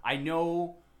growth. I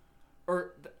know,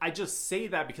 or I just say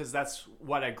that because that's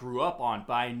what I grew up on,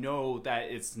 but I know that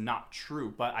it's not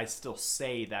true, but I still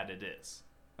say that it is.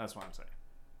 That's what I'm saying.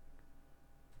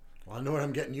 Well, I know what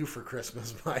I'm getting you for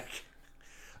Christmas, Mike.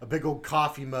 A big old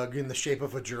coffee mug in the shape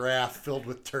of a giraffe filled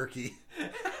with turkey.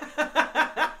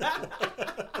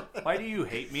 Why do you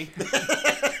hate me?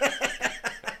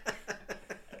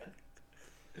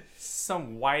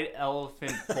 Some white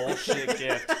elephant bullshit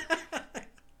gift.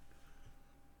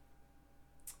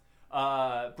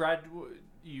 Brad,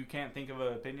 you can't think of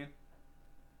an opinion?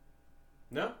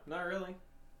 No, not really.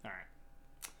 All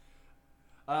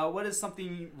right. What is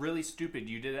something really stupid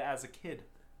you did as a kid?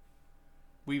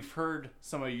 We've heard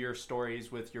some of your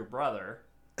stories with your brother.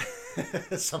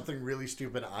 Something really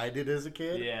stupid I did as a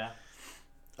kid. Yeah.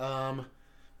 I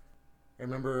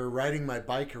remember riding my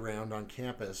bike around on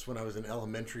campus when I was in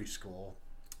elementary school.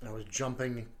 And I was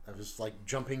jumping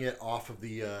it off of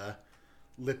the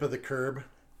lip of the curb,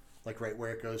 like right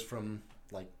where it goes from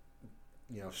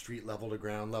street level to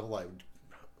ground level. I would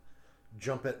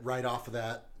jump it right off of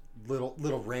that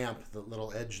little ramp, the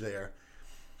little edge there.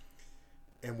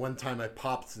 And one time I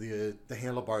popped the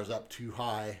handlebars up too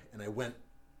high, and I went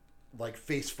like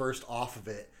face first off of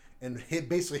it, and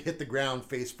basically hit the ground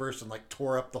face first, and like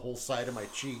tore up the whole side of my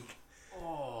cheek.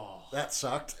 Oh, That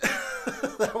sucked.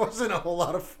 That wasn't a whole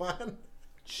lot of fun.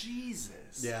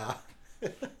 Jesus. Yeah.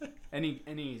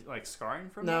 Any like scarring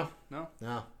from No. that?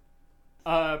 No.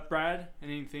 No. Brad,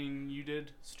 anything you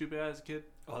did stupid as a kid?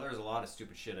 Oh, there's a lot of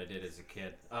stupid shit I did as a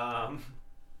kid.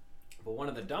 But one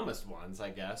of the dumbest ones, I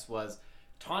guess, was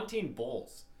taunting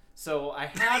bulls. So I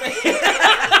had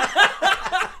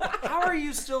How are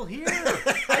you still here?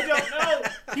 I don't know.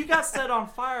 You got set on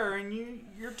fire and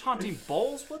you're taunting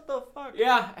bulls? What the fuck?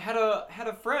 Yeah, had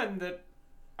a friend that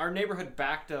our neighborhood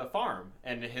backed a farm,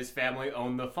 and his family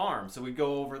owned the farm. So we'd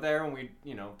go over there and we'd,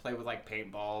 play with like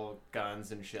paintball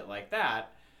guns and shit like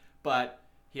that. But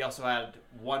he also had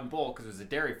one bull because it was a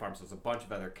dairy farm, so it was a bunch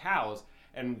of other cows.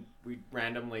 And we'd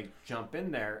randomly jump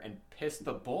in there and piss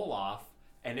the bull off,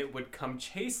 and it would come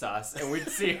chase us, and we'd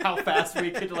see how fast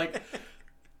we could like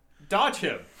dodge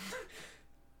him.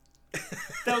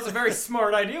 That was a very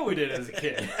smart idea we did as a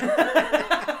kid.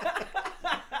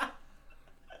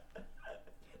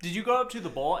 Did you go up to the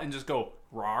bull and just go,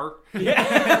 rawr?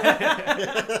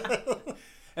 Yeah.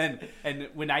 And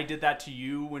when I did that to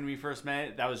you when we first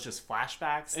met, that was just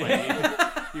flashbacks?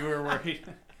 Like you were worried?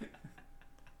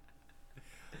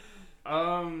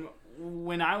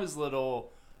 When I was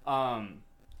little,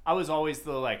 I was always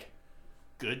the, like,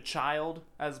 good child,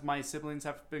 as my siblings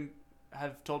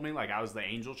have told me. Like, I was the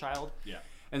angel child. Yeah.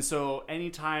 And so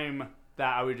anytime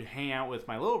that I would hang out with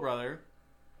my little brother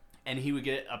and he would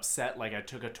get upset, like I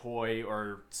took a toy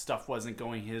or stuff wasn't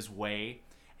going his way,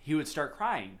 he would start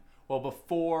crying. Well,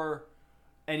 before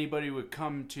anybody would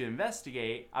come to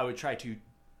investigate, I would try to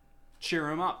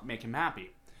cheer him up, make him happy.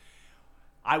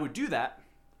 I would do that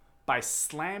by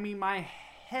slamming my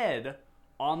head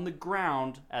on the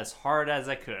ground as hard as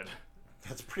I could.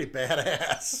 That's pretty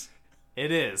badass.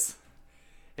 It is.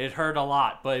 It hurt a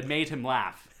lot, but it made him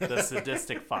laugh. The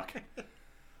sadistic fuck.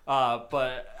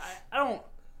 But I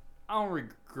don't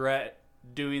regret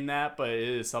doing that, but it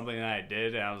is something that I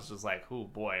did, and I was just like, oh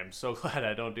boy, I'm so glad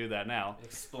I don't do that now. It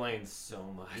explains so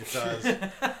much. It does.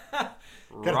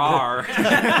 Rawr.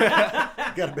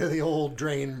 Got a bit of the old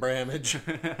drain bramage.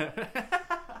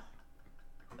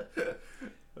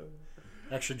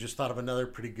 Actually, just thought of another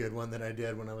pretty good one that I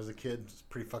did when I was a kid. It's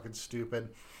pretty fucking stupid.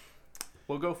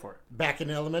 We'll go for it. Back in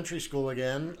elementary school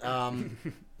again,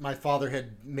 my father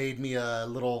had made me a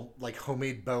little, like,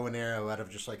 homemade bow and arrow out of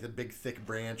just, like, a big, thick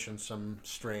branch and some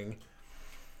string.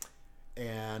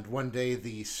 And one day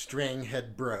the string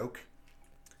had broke.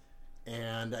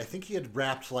 And I think he had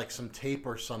wrapped, like, some tape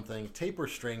or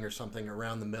string or something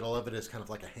around the middle of it as kind of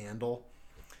like a handle.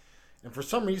 And for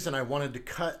some reason, I wanted to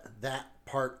cut that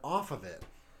part off of it.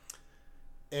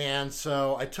 And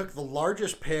so I took the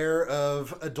largest pair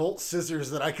of adult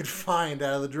scissors that I could find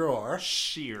out of the drawer.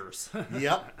 Shears.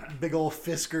 Yep, big old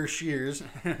Fisker shears.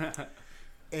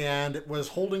 And was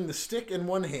holding the stick in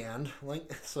one hand,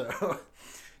 like so,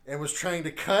 and was trying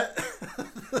to cut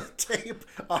the tape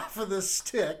off of the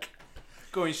stick.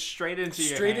 Going straight into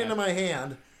your Straight hand. into my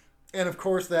hand. And of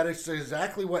course, that is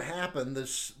exactly what happened.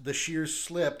 The shears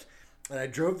slipped. And I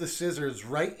drove the scissors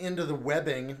right into the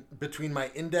webbing between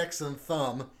my index and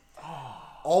thumb,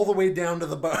 all the way down to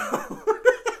the bone.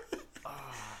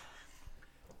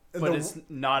 But it's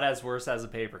not as worse as a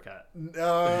paper cut.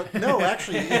 No,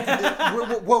 actually,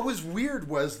 what was weird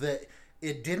was that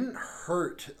it didn't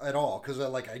hurt at all because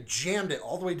I jammed it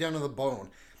all the way down to the bone,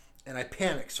 and I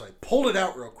panicked, so I pulled it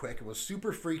out real quick and was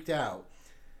super freaked out.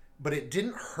 But it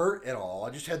didn't hurt at all.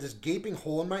 I just had this gaping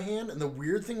hole in my hand, and the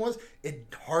weird thing was, it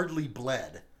hardly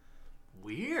bled.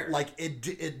 Weird. Like,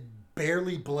 it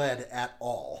barely bled at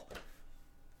all.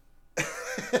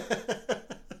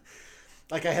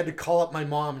 Like, I had to call up my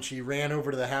mom, and she ran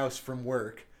over to the house from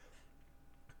work,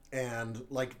 and,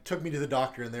 like, took me to the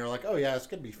doctor, and they were like, oh, yeah, it's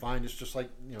going to be fine. It's just,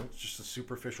 like, it's just a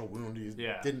superficial wound.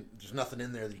 There's nothing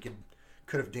in there that you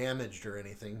could have damaged or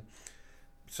anything.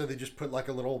 So they just put, like,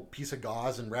 a little piece of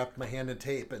gauze and wrapped my hand in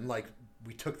tape. And, like,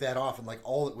 we took that off. And, like,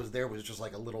 all that was there was just,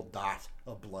 like, a little dot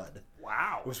of blood.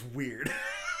 Wow. It was weird.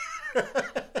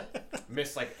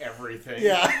 Missed, like, everything.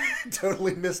 Yeah.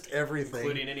 Totally missed everything.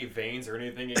 Including any veins or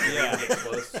anything you can get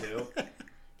close to.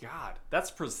 God, that's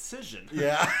precision.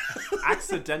 Yeah.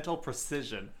 Accidental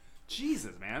precision.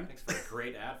 Jesus, man. Thanks for a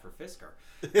great ad for Fisker.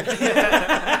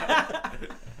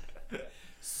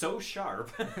 So sharp.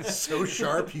 So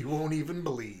sharp you won't even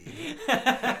believe.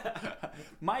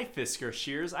 My Fisker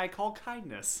shears I call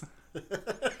kindness.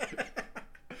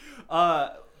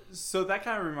 So that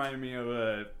kind of reminded me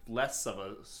of less of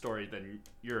a story than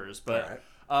yours, but Right.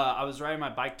 I was riding my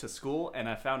bike to school and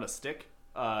I found a stick,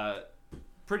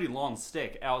 pretty long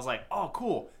stick. And I was like, oh,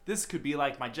 cool. This could be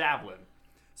like my javelin.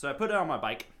 So I put it on my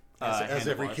bike. As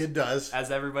every kid does.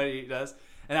 As everybody does.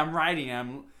 And I'm riding,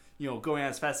 I'm going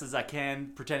as fast as I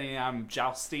can, pretending I'm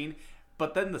jousting.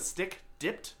 But then the stick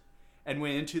dipped and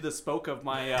went into the spoke of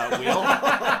my wheel.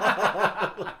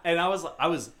 And I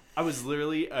was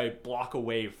literally a block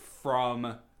away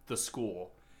from the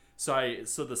school.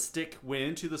 So the stick went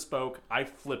into the spoke. I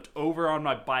flipped over on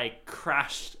my bike,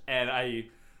 crashed, and I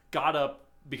got up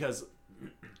because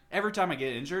every time I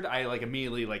get injured, I like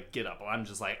immediately like get up. I'm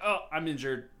just like, oh, I'm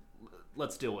injured.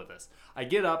 Let's deal with this. I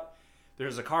get up.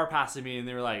 There's a car passing me, and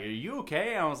they were like, "Are you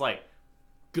okay?" And I was like,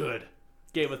 "Good."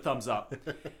 Gave a thumbs up,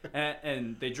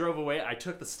 and they drove away. I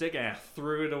took the stick and I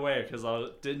threw it away because I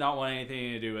did not want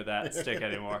anything to do with that stick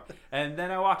anymore. And then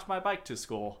I walked my bike to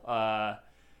school.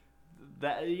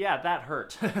 That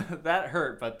hurt. That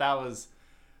hurt, but that was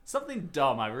something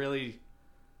dumb I really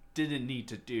didn't need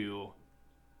to do.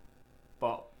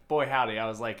 But boy howdy, I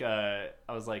was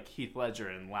like Heath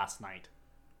Ledger in Last Night.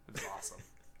 It was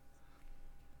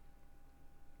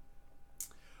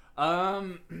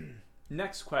awesome.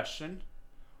 Next question.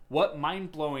 What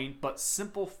mind-blowing but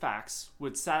simple facts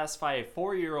would satisfy a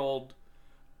 4-year-old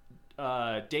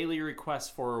daily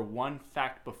request for one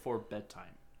fact before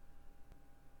bedtime?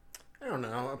 I don't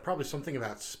know. Probably something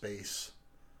about space.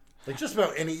 Like just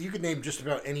about any, you could name just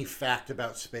about any fact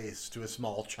about space to a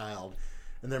small child,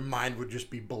 and their mind would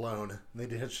just be blown. They'd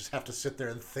just have to sit there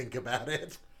and think about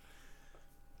it.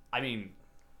 I mean,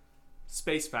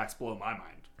 space facts blow my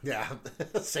mind. Yeah,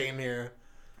 same here.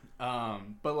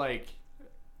 But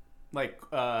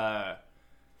well,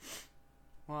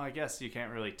 I guess you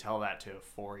can't really tell that to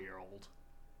a 4-year-old.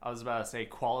 I was about to say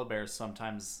koala bears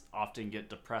sometimes often get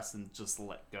depressed and just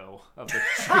let go of the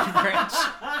tree branch.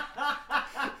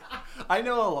 I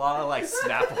know a lot of like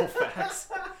Snapple facts.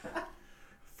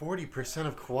 40%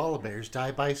 of koala bears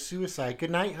die by suicide. Good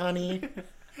night, honey.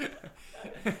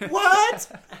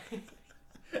 What?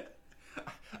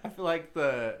 I feel like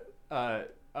the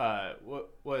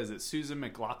what is it? Susan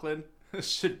McLaughlin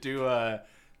should do a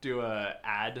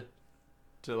ad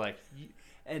to like,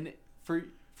 and for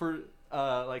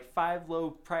like 5 low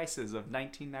prices of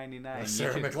 $19.99.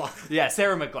 Sarah McLachlan. Yeah,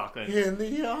 Sarah McLachlan. In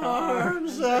the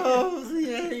arms of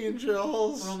the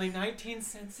angels. For only 19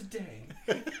 cents a day.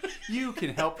 You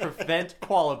can help prevent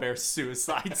koala bear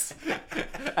suicides.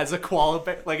 As a koala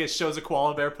bear, like it shows a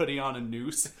koala bear putting on a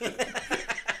noose.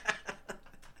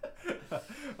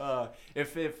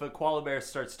 If a koala bear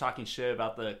starts talking shit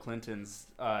about the Clintons,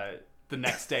 the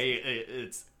next day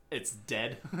it's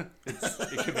dead.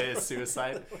 It committed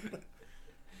suicide.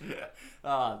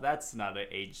 That's not an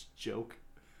age joke.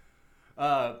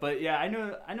 But yeah, I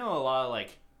know a lot of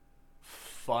like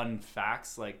fun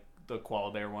facts, like the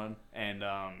koala bear one, and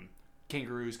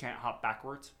kangaroos can't hop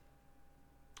backwards.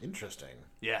 Interesting.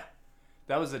 Yeah,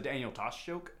 that was a Daniel Tosh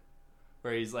joke,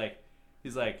 where he's like,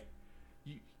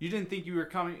 you didn't think you were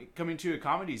coming to a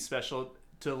comedy special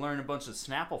to learn a bunch of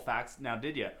Snapple facts, now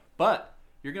did you? But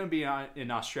you're gonna be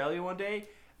in Australia one day,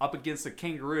 up against a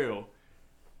kangaroo,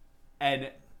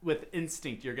 and with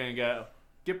instinct, you're gonna go,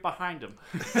 get behind him.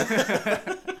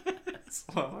 It's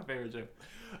one of my favorite jokes.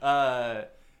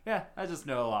 Yeah, I just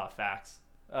know a lot of facts.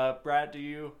 Brad, do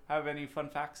you have any fun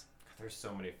facts? There's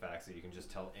so many facts that you can just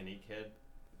tell any kid.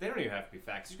 They don't even have to be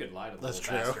facts. You could lie to the That's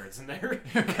little true. bastards,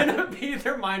 and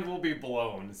their mind will be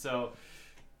blown. So,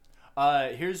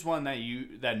 here's one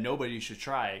that nobody should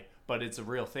try, but it's a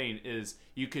real thing. Is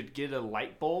you could get a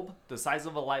light bulb, the size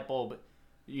of a light bulb,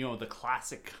 the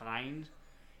classic kind,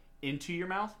 into your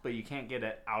mouth, but you can't get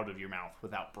it out of your mouth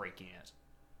without breaking it.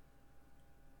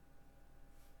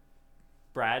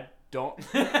 Brad, don't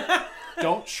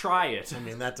try it. I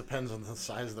mean, that depends on the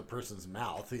size of the person's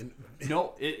mouth.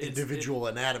 No, individual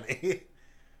anatomy.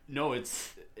 No,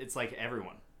 it's like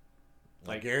everyone.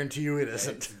 I guarantee you it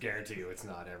isn't. I guarantee you it's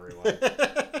not everyone.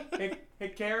 Hey,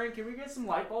 Karen, can we get some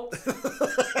light bulbs?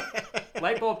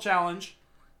 Light bulb challenge.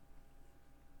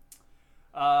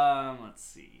 Let's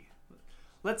see.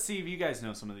 Let's see if you guys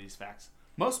know some of these facts.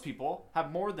 Most people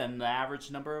have more than the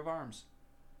average number of arms.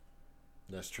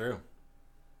 That's true.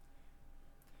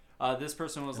 This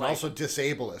person was And like... also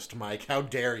disableist, Mike. How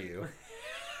dare you?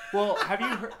 Well, have you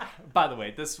heard... By the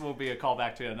way, this will be a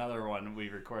callback to another one we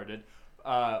recorded.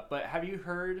 But have you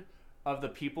heard of the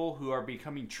people who are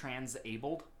becoming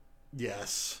transabled?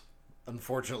 Yes.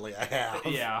 Unfortunately, I have.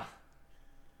 Yeah.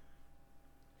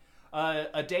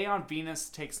 A day on Venus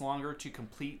takes longer to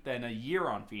complete than a year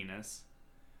on Venus.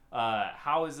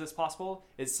 How is this possible?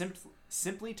 It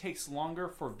simply takes longer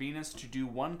for Venus to do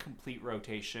one complete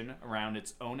rotation around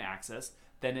its own axis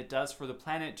than it does for the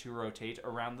planet to rotate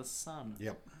around the sun.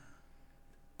 Yep.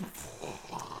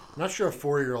 Not sure a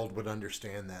 4-year-old would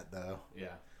understand that, though.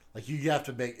 Yeah. Like, you have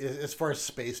to make, as far as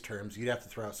space terms, you'd have to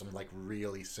throw out some, like,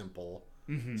 really simple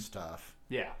stuff.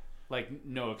 Yeah. Like,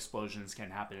 no explosions can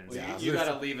happen in space. Yeah. You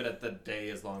gotta leave it at the day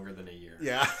is longer than a year.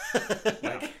 Yeah.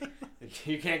 Like,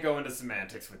 you can't go into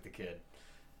semantics with the kid.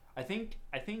 I think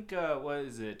what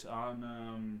is it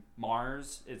on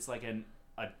Mars? It's like a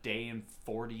day and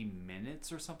 40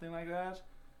 minutes or something like that.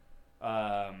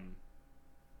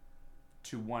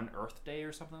 To one Earth day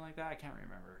or something like that. I can't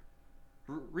remember.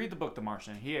 Read the book The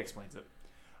Martian. He explains it.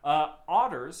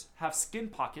 Otters have skin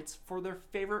pockets for their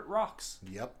favorite rocks.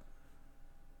 Yep.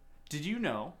 Did you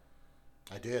know?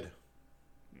 I did.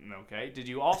 Okay. Did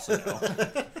you also know?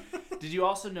 Did you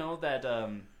also know that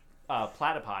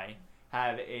platypi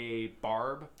have a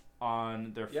barb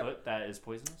on their foot that is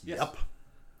poisonous? Yes.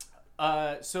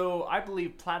 Yep. So I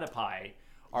believe platypi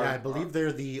are. Yeah, I believe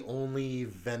they're the only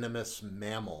venomous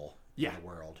mammal in the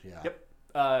world. Yeah.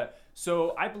 Yep.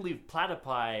 So I believe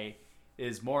platypi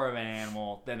is more of an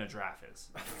animal than a giraffe is.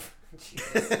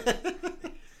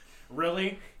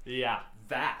 Really? Yeah.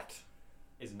 That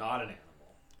is not an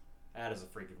animal. That is a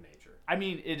freak of nature. I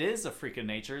mean, it is a freak of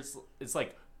nature. It's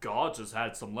like God just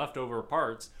had some leftover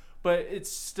parts, but it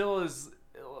still is.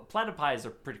 Platypis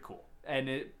are pretty cool, and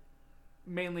it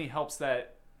mainly helps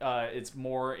that it's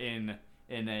more in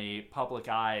a public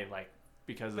eye, like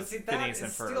because But of see, that Phineas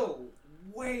and is Ferb. still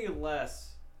way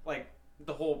less like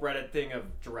the whole Reddit thing of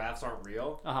giraffes aren't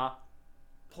real.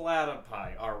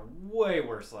 Platypi are way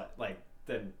worse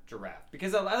than giraffe,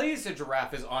 because at least a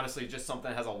giraffe is honestly just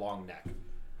something that has a long neck.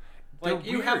 Like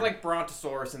They're you have weird. like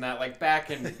Brontosaurus and that, like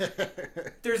back in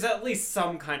there's at least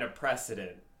some kind of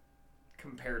precedent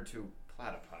compared to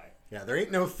platypi. Yeah, there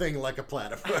ain't no thing like a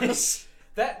platypus.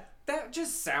 That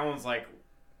just sounds like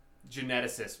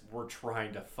geneticists were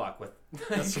trying to fuck with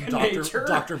That's some nature.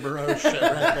 Dr. Moreau shit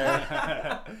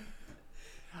right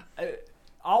there.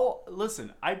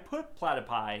 Listen. I put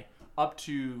platypi up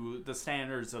to the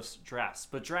standards of giraffes,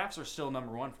 but giraffes are still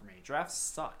number one for me. Giraffes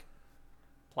suck.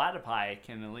 Platypi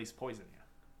can at least poison you.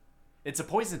 It's a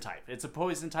poison type. It's a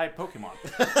poison type Pokemon.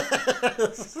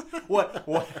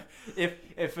 What?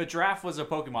 If a giraffe was a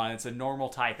Pokemon, it's a normal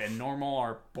type, and normal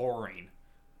are boring.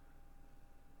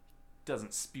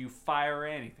 Doesn't spew fire or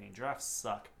anything. Giraffes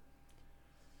suck.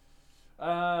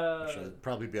 Should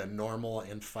probably be a normal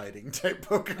and fighting type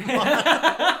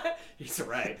Pokemon. He's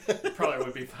right. Probably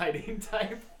would be fighting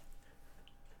type.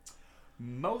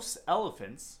 Most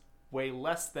elephants weigh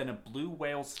less than a blue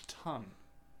whale's tongue.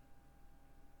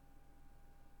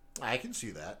 I can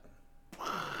see that.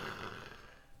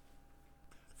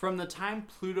 From the time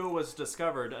Pluto was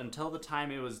discovered until the time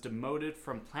it was demoted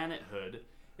from planethood,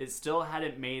 it still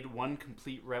hadn't made one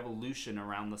complete revolution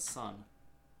around the sun.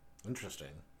 Interesting.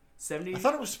 70. I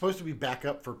thought it was supposed to be back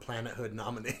up for planethood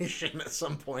nomination at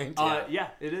some point. Yeah,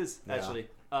 it is, actually.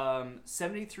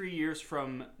 73 years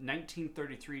from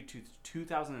 1933 to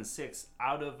 2006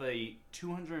 out of a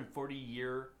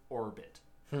 240-year orbit.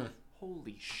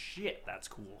 Holy shit, that's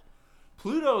cool.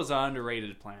 Pluto's an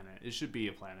underrated planet. It should be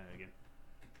a planet again.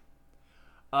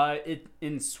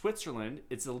 In Switzerland,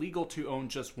 it's illegal to own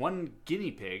just one guinea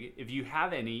pig. If you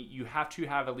have any, you have to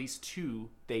have at least two.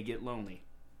 They get lonely.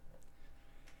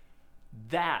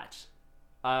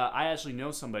 I actually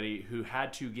know somebody who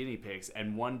had two guinea pigs,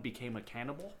 and one became a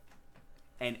cannibal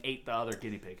and ate the other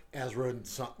guinea pig. As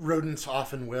rodents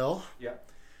often will. Yeah.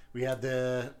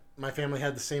 My family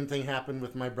had the same thing happen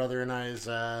with my brother and I's,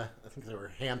 I think they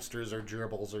were hamsters or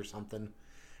gerbils or something.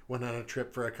 Went on a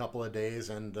trip for a couple of days,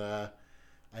 and I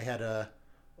had a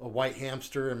white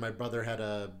hamster, and my brother had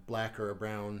a black or a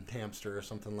brown hamster or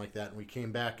something like that. And we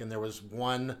came back, and there was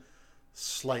one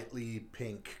slightly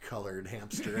pink colored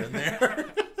hamster in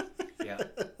there. Yeah.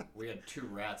 We had two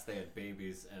rats. They had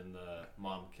babies, and the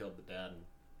mom killed the dad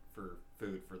for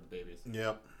food for the babies.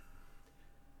 Yep.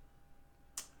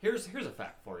 Here's a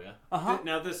fact for you.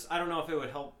 Now this, I don't know if it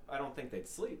would help. I don't think they'd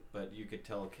sleep, but you could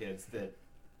tell kids that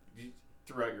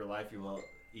throughout your life you will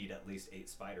eat at least 8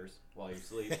 spiders while you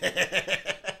sleep.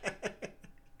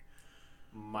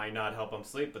 Might not help them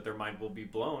sleep, but their mind will be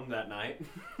blown that night.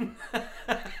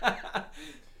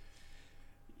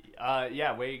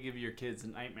 Yeah, way to give your kids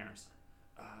nightmares.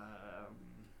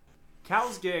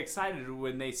 Cows get excited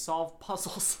when they solve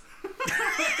puzzles.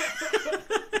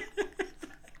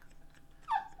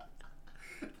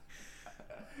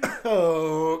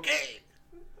 Okay.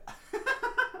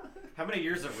 How many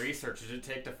years of research did it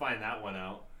take to find that one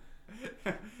out?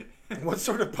 What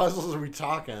sort of puzzles are we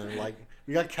talking? Like,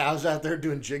 we got cows out there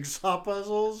doing jigsaw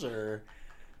puzzles, or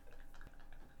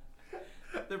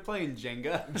They're playing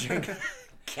Jenga. Jenga,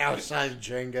 cow-sized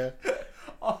Jenga?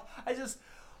 Oh, I just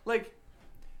like.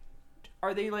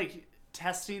 Are they like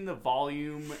testing the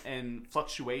volume and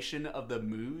fluctuation of the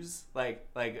moos? Like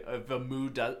if a moo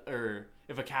does, or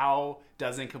if a cow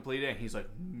doesn't complete it, and he's like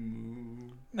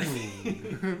moo, moo.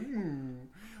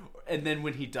 And then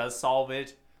when he does solve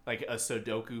it, like a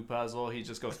Sudoku puzzle, he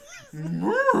just goes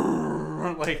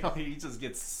like he just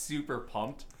gets super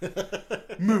pumped.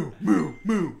 Moo, moo,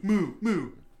 moo, moo,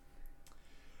 moo.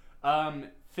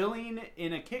 Filling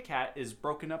in a Kit Kat is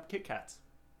broken up Kit Kats.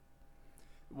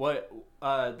 What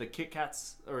the Kit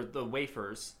Kats or the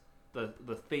wafers, the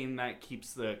thing that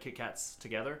keeps the Kit Kats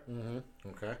together,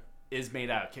 Okay. is made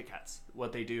out of Kit Kats.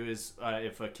 What they do is,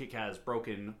 if a Kit Kat is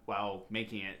broken while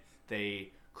making it,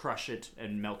 they crush it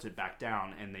and melt it back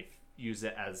down, and they use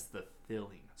it as the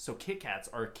filling. So Kit Kats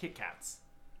are Kit Kats.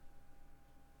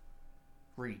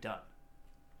 Redone.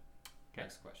 Okay.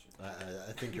 Next question.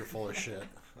 I think you're full of shit.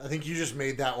 I think you just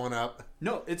made that one up.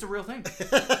 No, it's a real thing.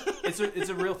 It's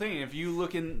a real thing. If you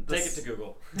look in the Take it to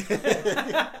Google.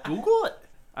 Google it.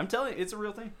 I'm telling you, it's a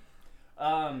real thing.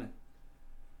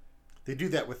 They do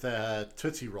that with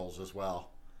Tootsie Rolls as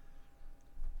well.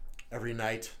 Every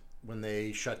night when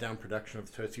they shut down production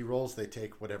of Tootsie Rolls, they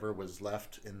take whatever was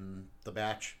left in the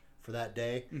batch for that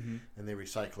day and they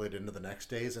recycle it into the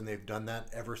next days. And they've done that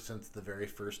ever since the very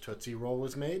first Tootsie Roll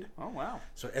was made. Oh, wow.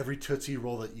 So every Tootsie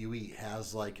Roll that you eat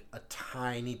has like a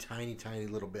tiny, tiny, tiny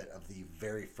little bit of the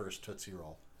very first Tootsie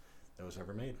Roll that was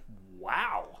ever made.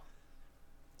 Wow.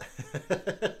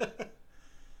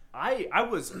 I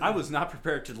was not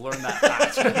prepared to learn that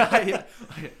fact.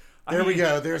 There we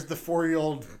go. There's the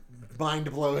 4-year-old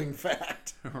mind-blowing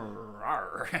fact.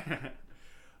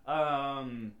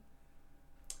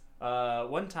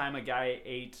 One time a guy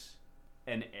ate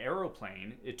an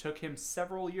aeroplane. It took him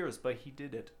several years, but he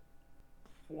did it.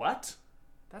 What?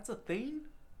 That's a thing?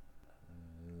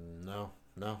 No.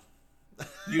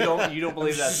 You don't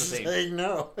believe that's a thing? Saying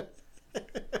no.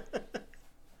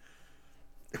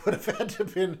 It would have had to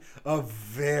have been a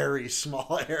very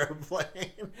small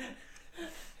airplane.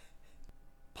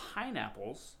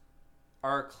 Pineapples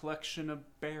are a collection of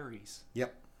berries.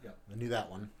 Yep. I knew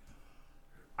that one.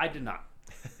 I did not.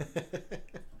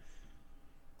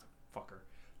 Fucker.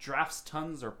 Giraffes'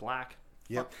 tongues are black.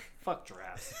 Yep. Fuck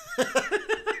giraffes.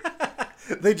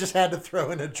 They just had to throw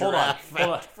in a giraffe hold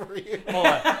on. fact for you. Hold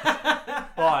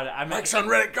on. Mike's on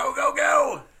Reddit. Go, go,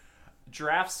 go!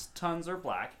 Giraffes' tongues are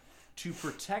black to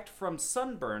protect from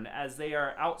sunburn as they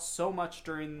are out so much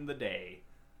during the day.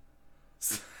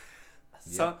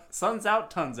 Sun's out,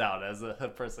 tongues out, as a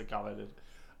person commented.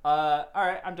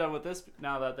 Alright, I'm done with this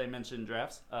now that they mentioned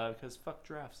giraffes. Because fuck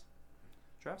giraffes.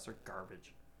 Giraffes are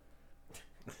garbage.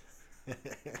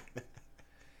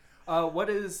 What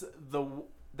is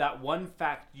that one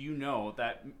fact you know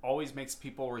that always makes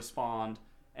people respond,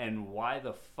 and why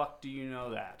the fuck do you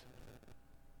know that?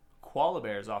 Koala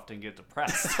bears often get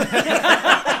depressed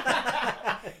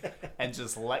and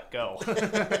just let go.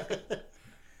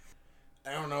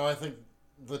 I don't know. I think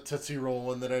the Tootsie Roll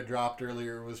one that I dropped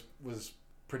earlier was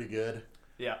pretty good.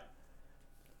 Yeah.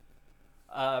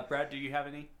 Brad, do you have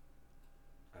any?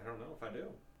 I don't know if I do.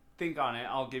 Think on it.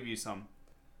 I'll give you some.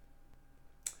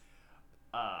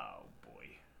 Oh, boy.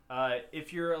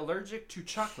 If you're allergic to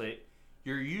chocolate,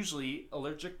 you're usually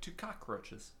allergic to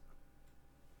cockroaches.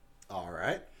 All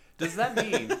right. Does that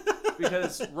mean,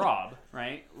 because Rob,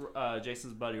 right?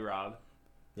 Jason's buddy Rob.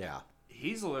 Yeah.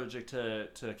 He's allergic to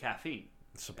caffeine.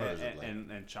 Supposedly.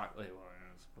 And chocolate. Well,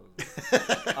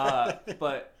 supposedly.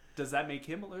 But does that make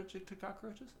him allergic to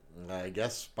cockroaches? I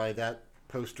guess by that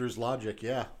poster's logic,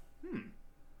 yeah.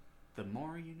 The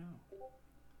more you know.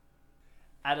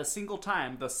 At a single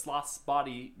time, the sloth's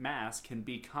body mass can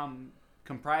become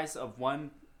comprised of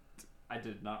one... I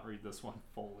did not read this one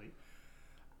fully.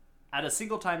 At a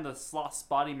single time, the sloth's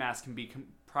body mass can be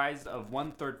comprised of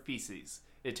 1/3 feces.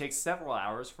 It takes several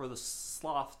hours for the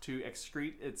sloth to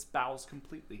excrete its bowels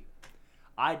completely.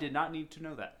 I did not need to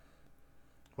know that.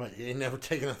 What, you ain't never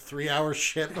taken a 3-hour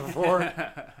shit before?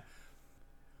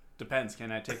 Depends.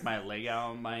 Can I take my leg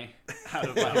out of my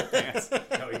pants?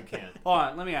 No, you can't. Hold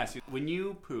on. Let me ask you. When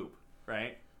you poop,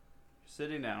 right? You're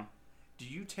sitting down. Do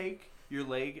you take your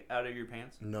leg out of your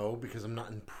pants? No, because I'm not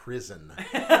in prison.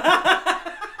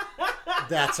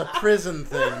 That's a prison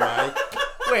thing, Mike.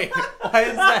 Wait, why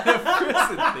is that a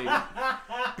prison thing?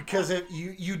 Because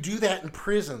you do that in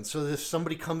prison, so that if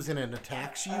somebody comes in and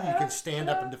attacks you, you can stand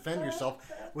up and defend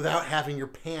yourself without having your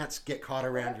pants get caught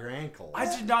around your ankles. I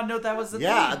did not know that was a thing.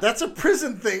 Yeah, that's a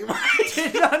prison thing, Mike. I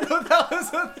did not know that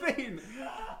was a thing.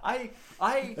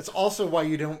 That's also why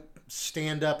you don't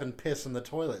stand up and piss in the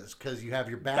toilets, because you have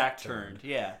your back turned.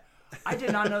 Yeah, I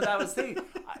did not know that was a thing.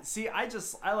 See, I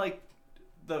like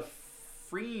the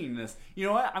freeingness. You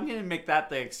know what? I'm gonna make that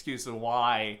the excuse of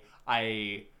why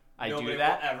I Nobody do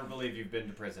that. will ever believe you've been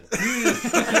to prison.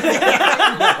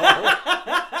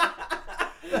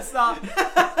 That's not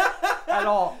at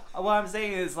all. What I'm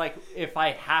saying is, like, if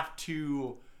I have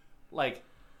to like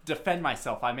defend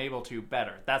myself, I'm able to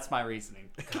better. That's my reasoning.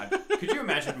 God, could you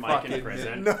imagine Mike in Fucking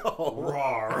prison? No.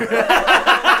 Roar.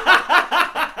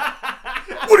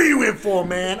 What are you in for,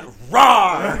 man?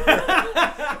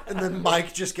 Rawr! And then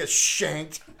Mike just gets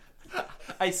shanked.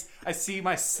 I see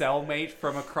my cellmate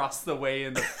from across the way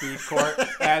in the food court,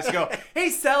 and I just go, "Hey,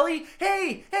 Sally!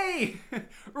 Hey!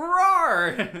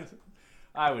 Roar!"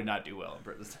 I would not do well in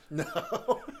prison.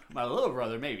 No. My little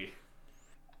brother, maybe.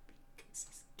 'Cause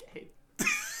he's gay.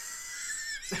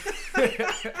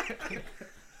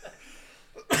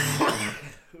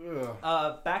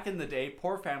 Back in the day,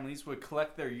 poor families would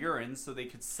collect their urine so they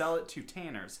could sell it to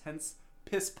tanners, hence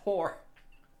piss poor.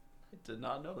 I did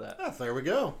not know that. Oh, there we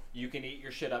go. You can eat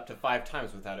your shit up to 5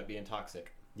 times without it being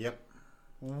toxic. Yep.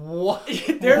 What?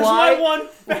 There's my one.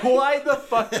 Why the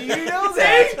fuck do you know See?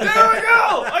 that? There we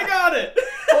go. I got it.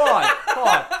 Hold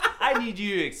on. I need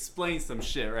you to explain some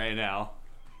shit right now.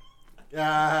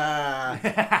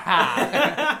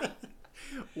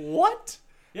 What?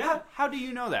 Yeah. How do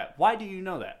you know that? Why do you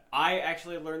know that? I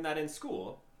actually learned that in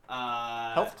school.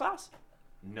 Health class?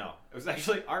 No, it was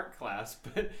actually art class,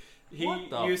 but he What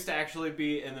the- used to actually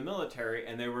be in the military,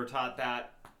 and they were taught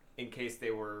that in case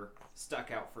they were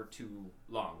stuck out for too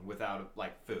long without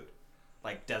like food,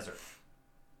 like desert,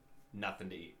 nothing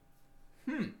to eat.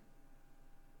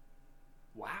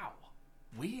 Wow.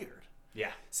 Weird.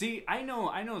 Yeah. See, I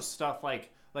know stuff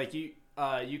like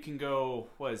you can go,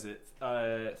 what is it?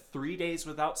 3 days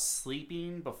without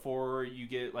sleeping before you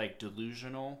get like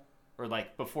delusional, or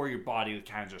like before your body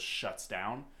kind of just shuts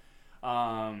down.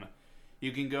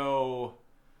 You can go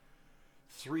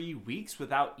 3 weeks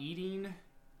without eating,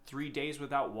 3 days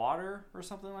without water, or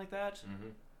something like that.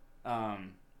 Mm-hmm.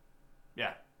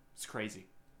 Yeah, it's crazy.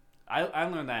 I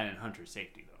learned that in hunter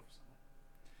safety, though.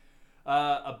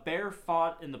 A bear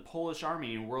fought in the Polish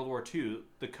army in World War II.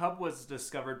 The cub was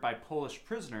discovered by Polish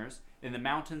prisoners in the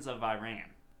mountains of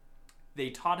Iran. They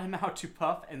taught him how to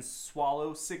puff and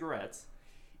swallow cigarettes.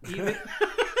 Even,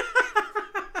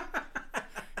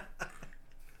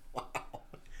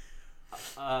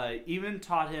 even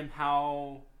taught him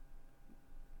how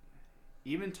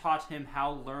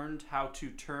learned how to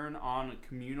turn on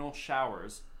communal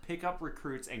showers, pick up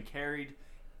recruits, and carried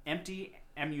empty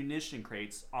ammunition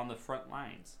crates on the front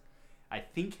lines. I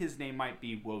think his name might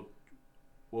be Wojtek?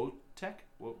 Wojtek?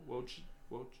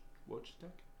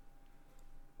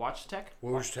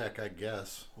 Wojtek, I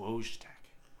guess. Wojtek.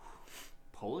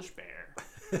 Polish bear.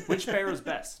 Which bear is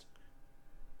best?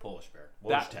 Polish bear.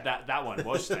 That one,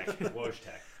 Wojtek.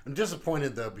 Wojtek. I'm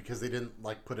disappointed though because they didn't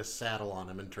like put a saddle on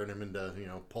him and turn him into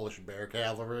Polish bear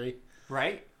cavalry.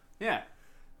 Right? Yeah.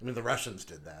 I mean the Russians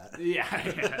did that. Yeah.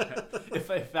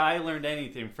 If I learned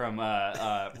anything from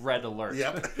Red Alert.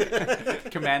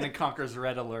 Yep. Command and Conquer's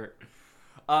Red Alert.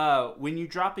 When you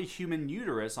drop a human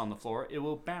uterus on the floor, it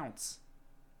will bounce.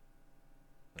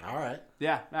 All right.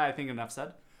 Yeah, I think enough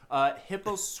said.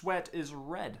 Hippo's sweat is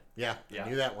red. Yeah, Yeah. I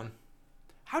knew that one.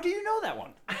 How do you know that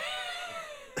one?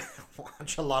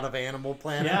 Watch a lot of Animal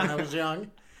Planet when I was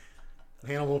young.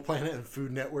 Animal Planet and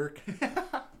Food Network.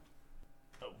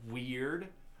 Weird.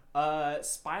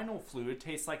 Spinal fluid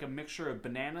tastes like a mixture of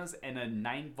bananas and a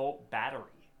 9-volt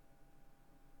battery.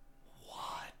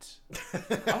 What?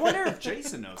 I wonder if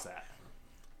Jason knows that.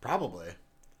 Probably.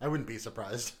 I wouldn't be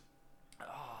surprised.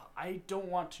 I don't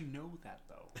want to know that,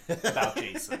 though, about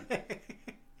Jason.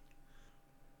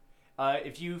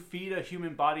 If you feed a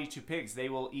human body to pigs, they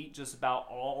will eat just about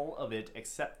all of it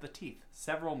except the teeth.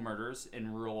 Several murders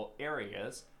in rural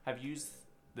areas have used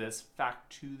this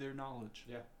fact to their knowledge.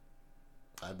 Yeah.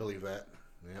 I believe that.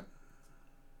 Yep.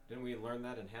 Didn't we learn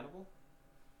that in Hannibal?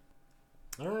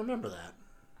 I don't remember that.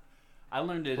 I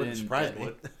learned it Wouldn't in surprise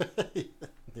Deadwood. me.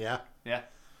 Yeah. Yeah.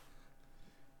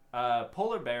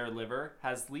 Polar bear liver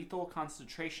has lethal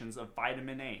concentrations of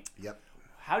vitamin A. Yep.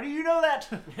 How do you know that?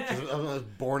 I was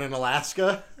born in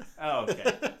Alaska. Oh,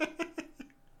 okay.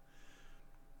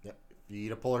 Yep. If you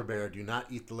eat a polar bear, do not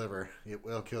eat the liver. It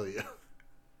will kill you.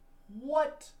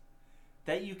 What?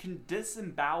 That you can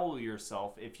disembowel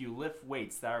yourself if you lift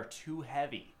weights that are too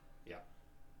heavy. Yeah.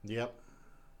 Yep.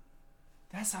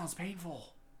 That sounds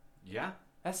painful. Yeah.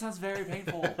 That sounds very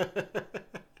painful.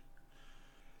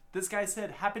 This guy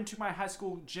said, happened to my high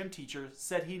school gym teacher,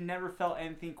 said he never felt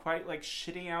anything quite like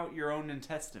shitting out your own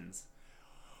intestines.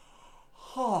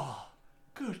 Oh,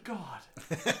 good God.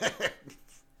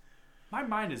 My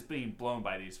mind is being blown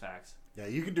by these facts. Yeah,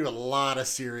 you can do a lot of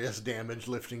serious damage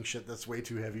lifting shit that's way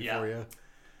too heavy for you.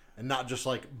 And not just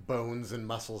like bones and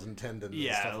muscles and tendons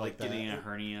and stuff like that. getting a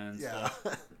hernia and Yeah.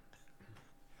 stuff.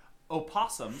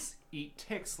 Opossums eat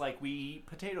ticks like we eat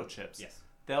potato chips. Yes.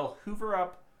 They'll hoover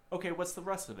up... Okay, what's the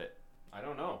rest of it? I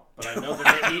don't know, but I know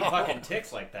that they eat fucking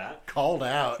ticks like that. Called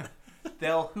out.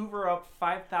 They'll hoover up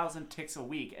 5,000 ticks a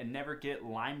week and never get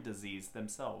Lyme disease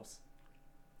themselves.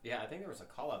 Yeah, I think there was a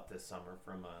call up this summer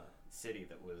from a city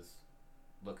that was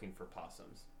looking for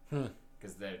possums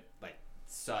because they're like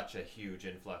such a huge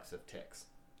influx of ticks.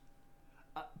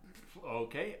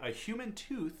 Okay, a human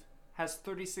tooth has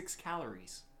 36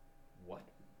 calories. What?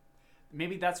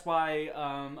 Maybe that's why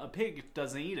a pig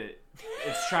doesn't eat it.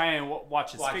 It's trying to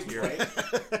watch its figure. Right?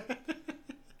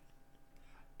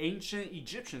 Ancient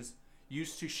Egyptians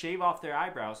used to shave off their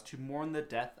eyebrows to mourn the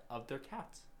death of their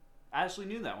cats. I actually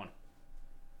knew that one.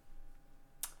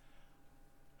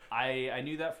 I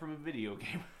knew that from a video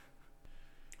game.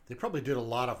 They probably did a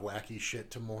lot of wacky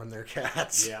shit to mourn their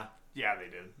cats. Yeah. Yeah, they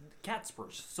did. Cats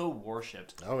were so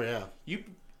worshipped. Oh, yeah.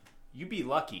 You be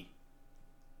lucky.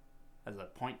 As I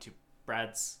point to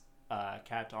Brad's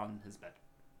cat on his bed.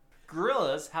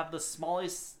 Gorillas have the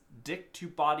smallest dick to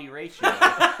body ratio.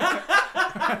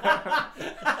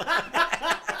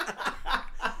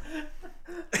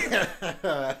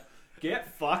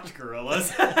 Get fucked,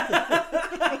 gorillas.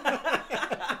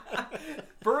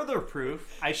 Further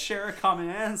proof, I share a common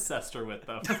ancestor with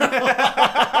them.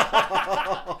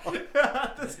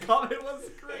 This comment was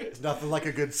great. Nothing like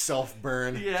a good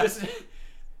self-burn. Yeah. Just,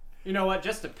 you know what?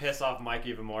 Just to piss off Mike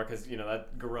even more, because you know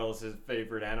that gorilla's his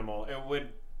favorite animal.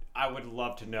 I would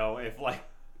love to know if like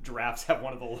giraffes have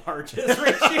one of the largest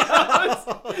ratios.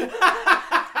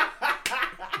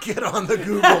 Get on the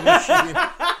Google machine.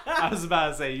 I was about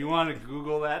to say, you want to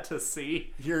Google that to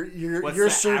see? Your What's your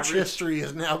the search average? history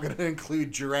is now going to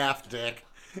include giraffe dick.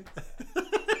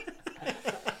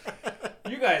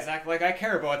 You guys act like I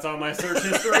care about what's on my search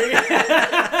history.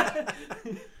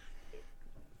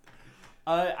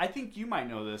 I think you might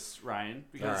know this, Ryan,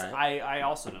 because All right. I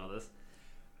also know this.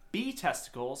 Bee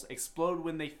testicles explode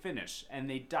when they finish, and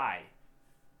they die.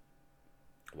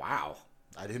 Wow.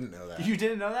 I didn't know that. You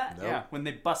didn't know that? Nope. Yeah, when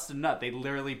they bust a nut, they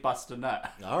literally bust a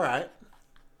nut. All right.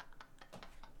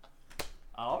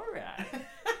 All right.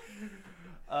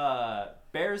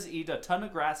 Bears eat a ton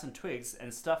of grass and twigs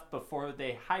and stuff before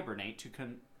they hibernate to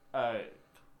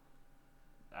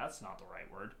that's not the right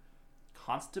word.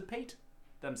 Constipate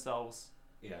themselves.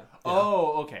 Yeah.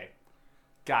 Oh, okay.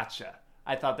 Gotcha.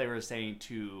 I thought they were saying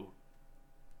to...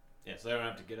 Yeah, so they don't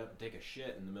have to get up and take a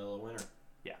shit in the middle of winter.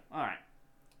 Yeah, all right.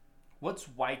 What's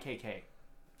YKK?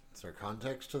 Is there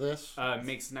context to this?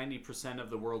 Makes 90%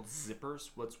 of the world's zippers.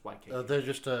 What's YKK? They're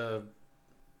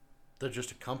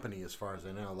just a company, as far as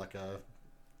I know, like a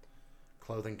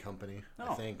clothing company. I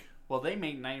Oh. think. Well, they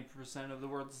make 90% of the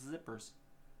world's zippers.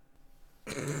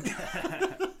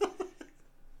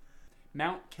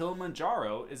 Mount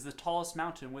Kilimanjaro is the tallest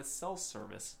mountain with cell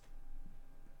service.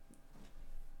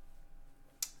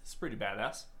 It's pretty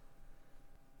badass.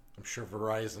 I'm sure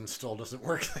Verizon still doesn't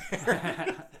work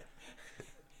there.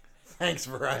 Thanks,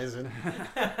 Verizon.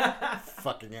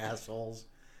 Fucking assholes.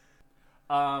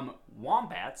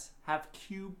 Wombats have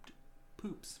cubed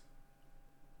poops.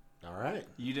 All right.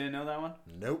 You didn't know that one?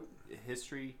 Nope.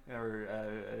 History or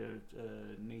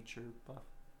nature buff?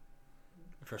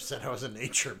 First said I was a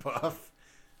nature buff.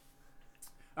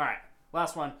 All right,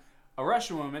 last one. A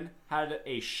Russian woman had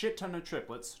a shit ton of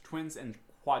triplets, twins, and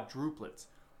quadruplets,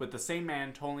 with the same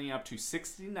man totaling up to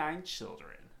 69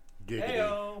 children. Giggity.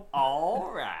 Heyo.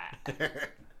 All right.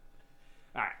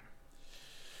 All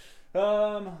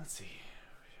right. Let's see.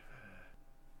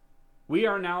 We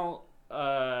are now.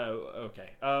 Okay.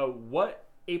 What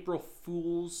April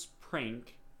Fool's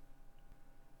prank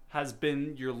has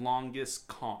been your longest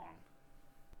con?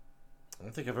 I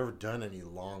don't think I've ever done any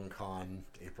long con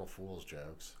April Fool's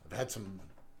jokes. I've had some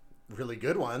really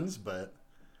good ones, but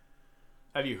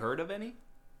Have you heard of any?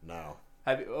 no.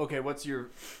 Okay, what's your?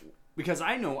 Because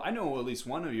I know at least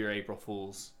one of your April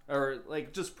Fools, or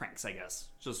like just pranks, I guess.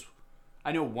 Just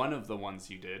I know one of the ones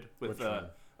you did with Which one?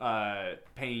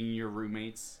 Paying your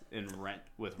roommates in rent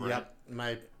with rent.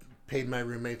 Yep, paid my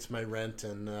roommates my rent,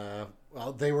 and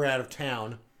well, they were out of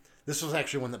town. This was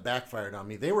actually one that backfired on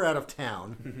me. They were out of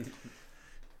town,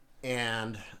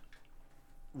 and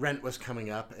rent was coming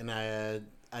up, and I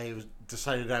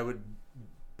decided I would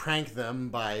prank them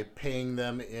by paying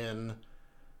them in.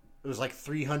 It was like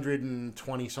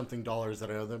 $320 something that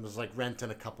I owed them. It was like rent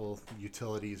and a couple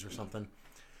utilities or something,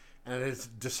 and I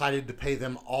decided to pay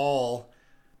them all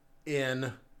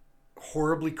in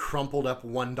horribly crumpled up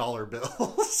 $1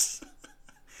 bills.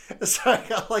 So I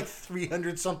got like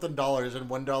 $300 something in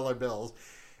 $1 bills,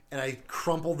 and I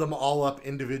crumpled them all up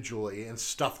individually and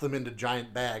stuffed them into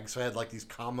giant bags. So I had like these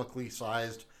comically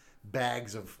sized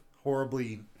bags of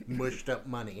horribly mushed up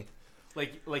money.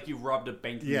 Like you robbed a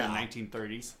bank in Yeah. the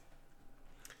 1930s.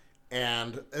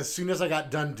 And as soon as I got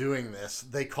done doing this,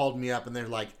 they called me up and they're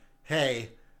like, hey,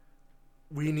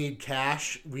 we need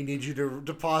cash. We need you to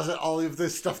deposit all of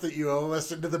this stuff that you owe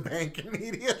us into the bank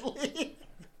immediately.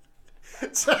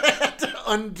 So I had to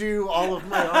undo all of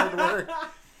my hard work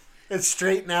and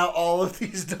straighten out all of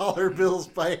these dollar bills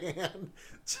by hand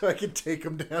so I could take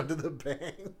them down to the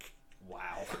bank.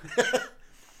 Wow.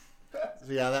 So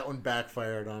yeah, that one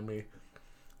backfired on me.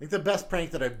 I think the best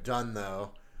prank that I've done,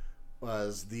 though,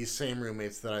 was these same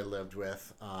roommates that I lived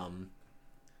with.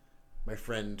 My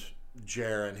friend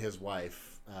Jer and his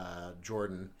wife,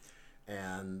 Jordan.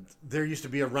 And there used to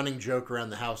be a running joke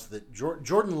around the house that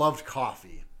Jordan loved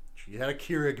coffee. She had a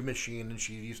Keurig machine and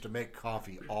she used to make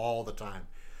coffee all the time.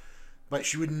 But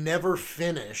she would never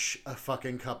finish a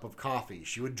fucking cup of coffee.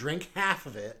 She would drink half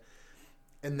of it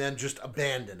and then just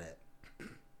abandon it.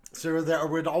 So there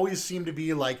would always seem to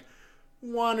be like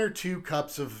 1 or 2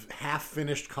 cups of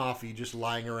half-finished coffee just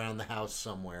lying around the house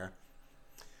somewhere.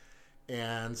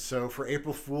 And so for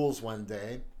April Fool's one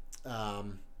day,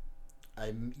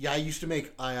 I used to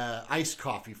make iced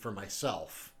coffee for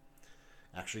myself.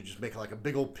 Actually, just make like a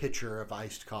big old pitcher of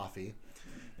iced coffee.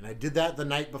 And I did that the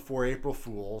night before April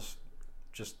Fool's.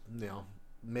 Just,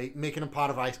 making a pot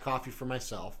of iced coffee for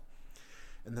myself.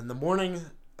 And then the morning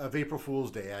of April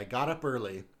Fool's Day, I got up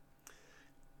early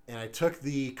and I took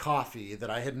the coffee that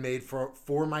I had made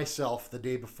for myself the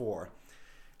day before.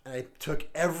 And I took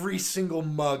every single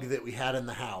mug that we had in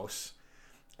the house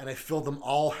and I filled them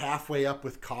all halfway up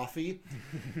with coffee.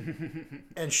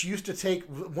 And she used to take,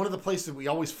 one of the places that we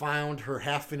always found her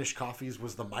half-finished coffees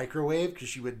was the microwave, because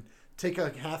she would take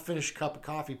a half-finished cup of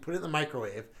coffee, put it in the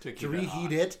microwave to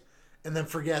reheat it, and then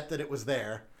forget that it was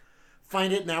there.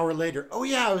 Find it an hour later. Oh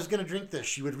yeah, I was going to drink this.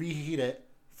 She would reheat it,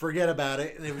 forget about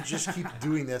it, and it would just keep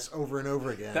doing this over and over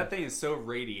again. That thing is so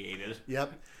radiated.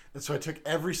 Yep. And so I took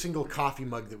every single coffee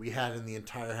mug that we had in the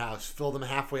entire house, filled them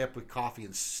halfway up with coffee,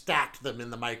 and stacked them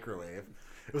in the microwave.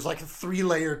 It was like a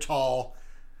 3-layer tall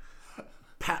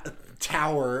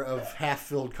tower of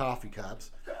half-filled coffee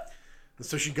cups. And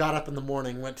so she got up in the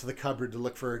morning, went to the cupboard to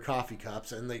look for her coffee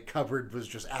cups, and the cupboard was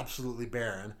just absolutely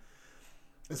barren.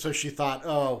 And so she thought,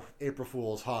 oh, April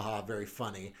Fool's, haha, very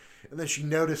funny. And then she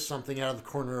noticed something out of the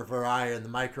corner of her eye in the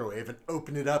microwave and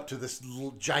opened it up to this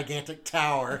little gigantic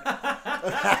tower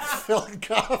of half-filled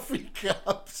coffee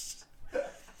cups.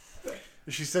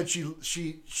 She said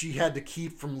she had to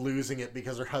keep from losing it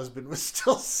because her husband was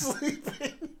still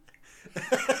sleeping.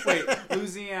 Wait,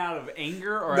 losing it out of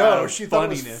anger or No, out of she thought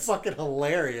funniness? it was fucking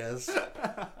hilarious.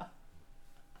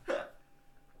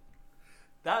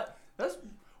 That's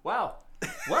wow.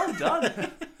 Well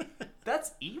done.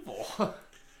 That's evil.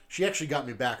 She actually got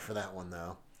me back for that one,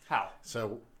 though. How?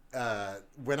 So,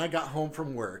 when I got home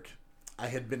from work,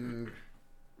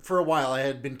 for a while, I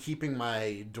had been keeping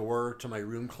my door to my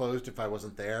room closed if I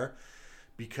wasn't there,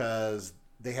 because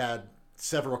they had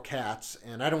several cats,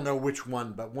 and I don't know which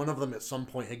one, but one of them at some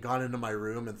point had gone into my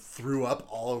room and threw up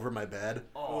all over my bed.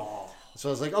 Oh. So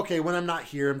I was like, okay, when I'm not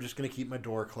here, I'm just going to keep my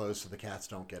door closed so the cats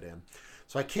don't get in.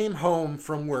 So I came home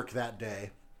from work that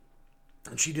day,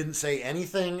 and she didn't say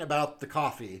anything about the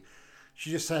coffee.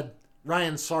 She just said,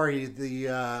 Ryan, sorry,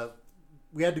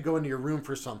 we had to go into your room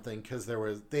for something because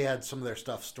they had some of their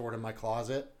stuff stored in my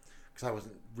closet because I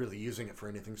wasn't really using it for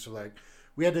anything. So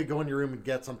we had to go in your room and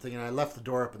get something, and I left the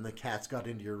door up, and the cats got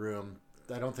into your room.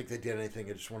 I don't think they did anything.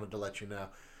 I just wanted to let you know.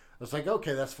 I was like,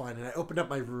 okay, that's fine. And I opened up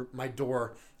my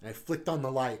door, and I flicked on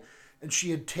the light, and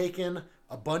she had taken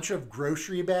a bunch of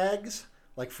grocery bags,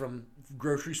 like from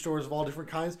grocery stores of all different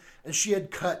kinds, and she had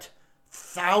cut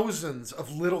thousands of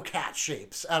little cat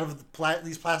shapes out of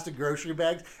these plastic grocery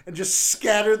bags and just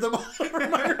scattered them all over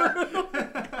my room.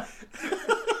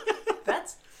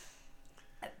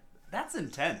 That's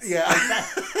intense. Yeah.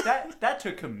 Like that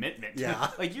took commitment.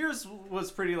 Yeah. Like yours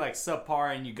was pretty like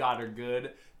subpar and you got her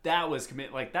good. That was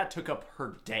like that took up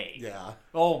her day. Yeah.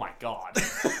 Oh my god.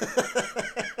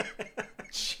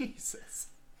 Jesus.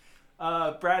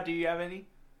 Brad, do you have any?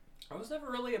 I was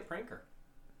never really a pranker.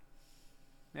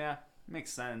 Yeah, makes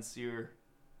sense. You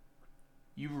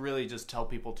really just tell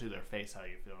people to their face how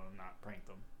you feel and not prank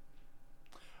them.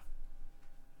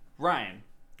 Ryan.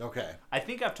 Okay. I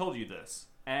think I've told you this,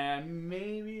 and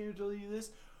maybe I've told you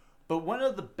this, but one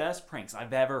of the best pranks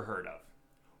I've ever heard of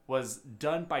was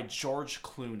done by George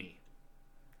Clooney.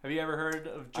 Have you ever heard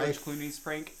of George Clooney's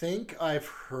prank? I think I've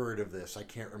heard of this. I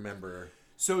can't remember.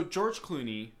 So George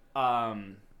Clooney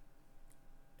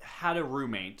had a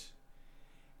roommate,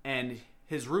 and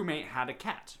his roommate had a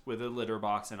cat with a litter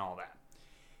box and all that.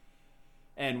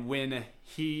 And when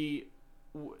he...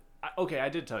 Okay, I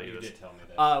did tell you this. You did tell me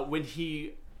that. When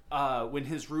he when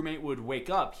his roommate would wake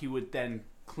up, he would then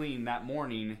clean that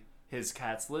morning his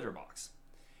cat's litter box.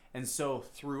 And so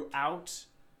throughout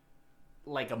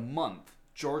like a month,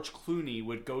 George Clooney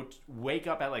would wake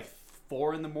up at like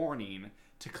 4 a.m.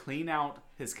 to clean out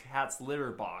his cat's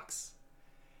litter box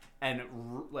and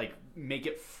like make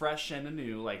it fresh and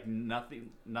anew, like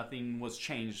nothing was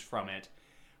changed from it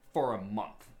for a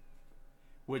month.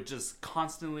 Would just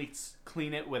constantly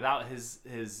clean it without his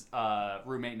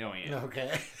roommate knowing it.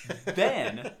 Okay.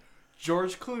 Then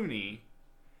George Clooney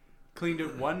cleaned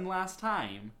it one last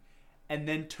time and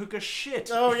then took a shit.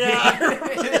 Oh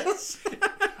yeah.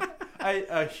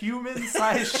 A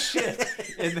human-sized shit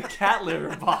in the cat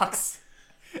litter box,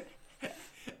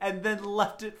 and then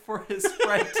left it for his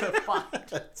friend to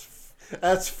find.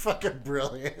 That's fucking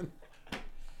brilliant.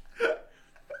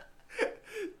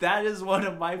 That is one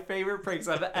of my favorite pranks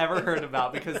I've ever heard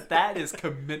about, because that is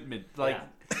commitment. Like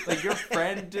your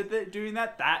friend doing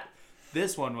that.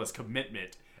 This one was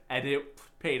commitment, and it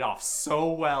paid off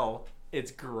so well. It's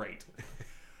great.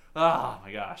 Oh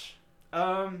my gosh.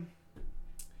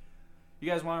 You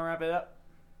guys want to wrap it up?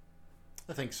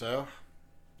 I think so.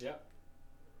 Yep.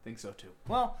 Think so too.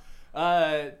 Well,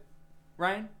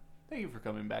 Ryan, thank you for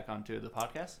coming back onto the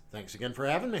podcast. Thanks again for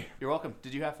having me. You're welcome.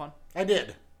 Did you have fun? I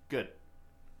did. Good.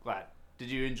 Glad. Did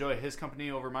you enjoy his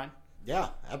company over mine? Yeah.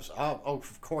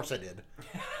 Of course I did.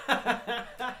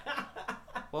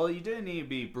 Well, you didn't need to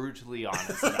be brutally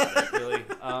honest about it, really.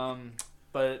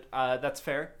 But that's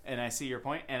fair, and I see your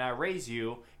point, and I raise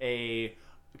you a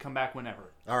come back whenever.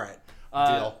 All right.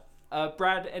 Deal.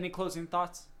 Brad, any closing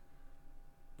thoughts?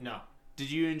 No. Did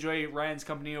you enjoy Ryan's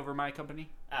company over my company?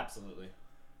 Absolutely.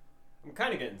 I'm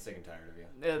kind of getting sick and tired of you.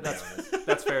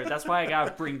 That's fair. That's why I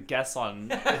gotta bring guests on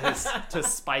to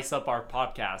spice up our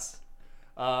podcast.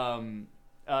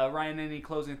 Ryan, any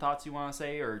closing thoughts you want to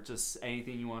say, or just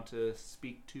anything you want to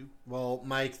speak to? Well,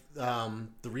 Mike,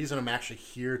 the reason I'm actually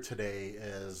here today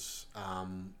is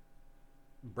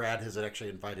Brad has actually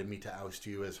invited me to oust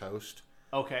you as host.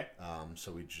 Okay.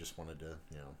 So we just wanted to,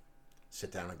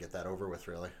 sit down and get that over with,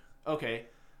 really. Okay.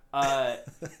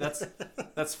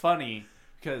 That's funny,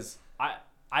 because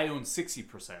I own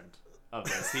 60% of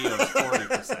this. He owns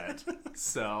 40%.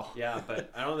 So Yeah,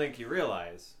 but I don't think you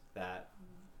realize that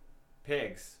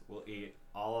pigs will eat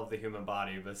all of the human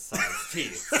body besides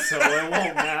teeth, so it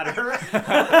won't matter.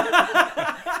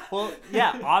 Well,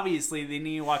 yeah, obviously they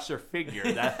need to watch their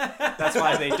figure. That's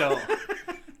why they don't.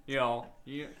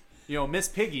 Miss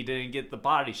Piggy didn't get the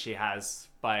body she has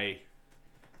by,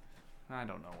 I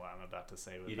don't know what I'm about to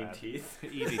say with Eating that. teeth?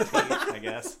 Eating teeth, I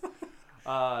guess.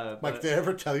 Mike, did I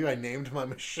ever tell you I named my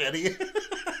machete?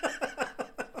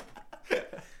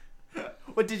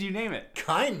 What did you name it?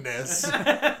 Kindness.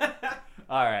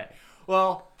 All right.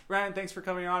 Well, Ryan, thanks for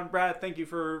coming on. Brad, thank you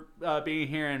for being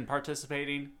here and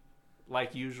participating,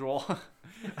 like usual.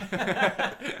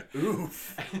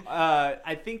 Oof.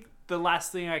 I think the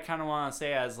last thing I kind of want to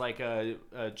say as like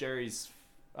Jerry's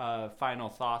final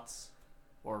thoughts,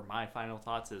 or my final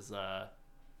thoughts, is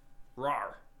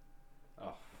rawr.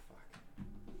 Oh, fuck.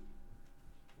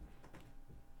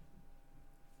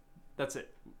 That's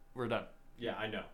it. We're done. Yeah, I know.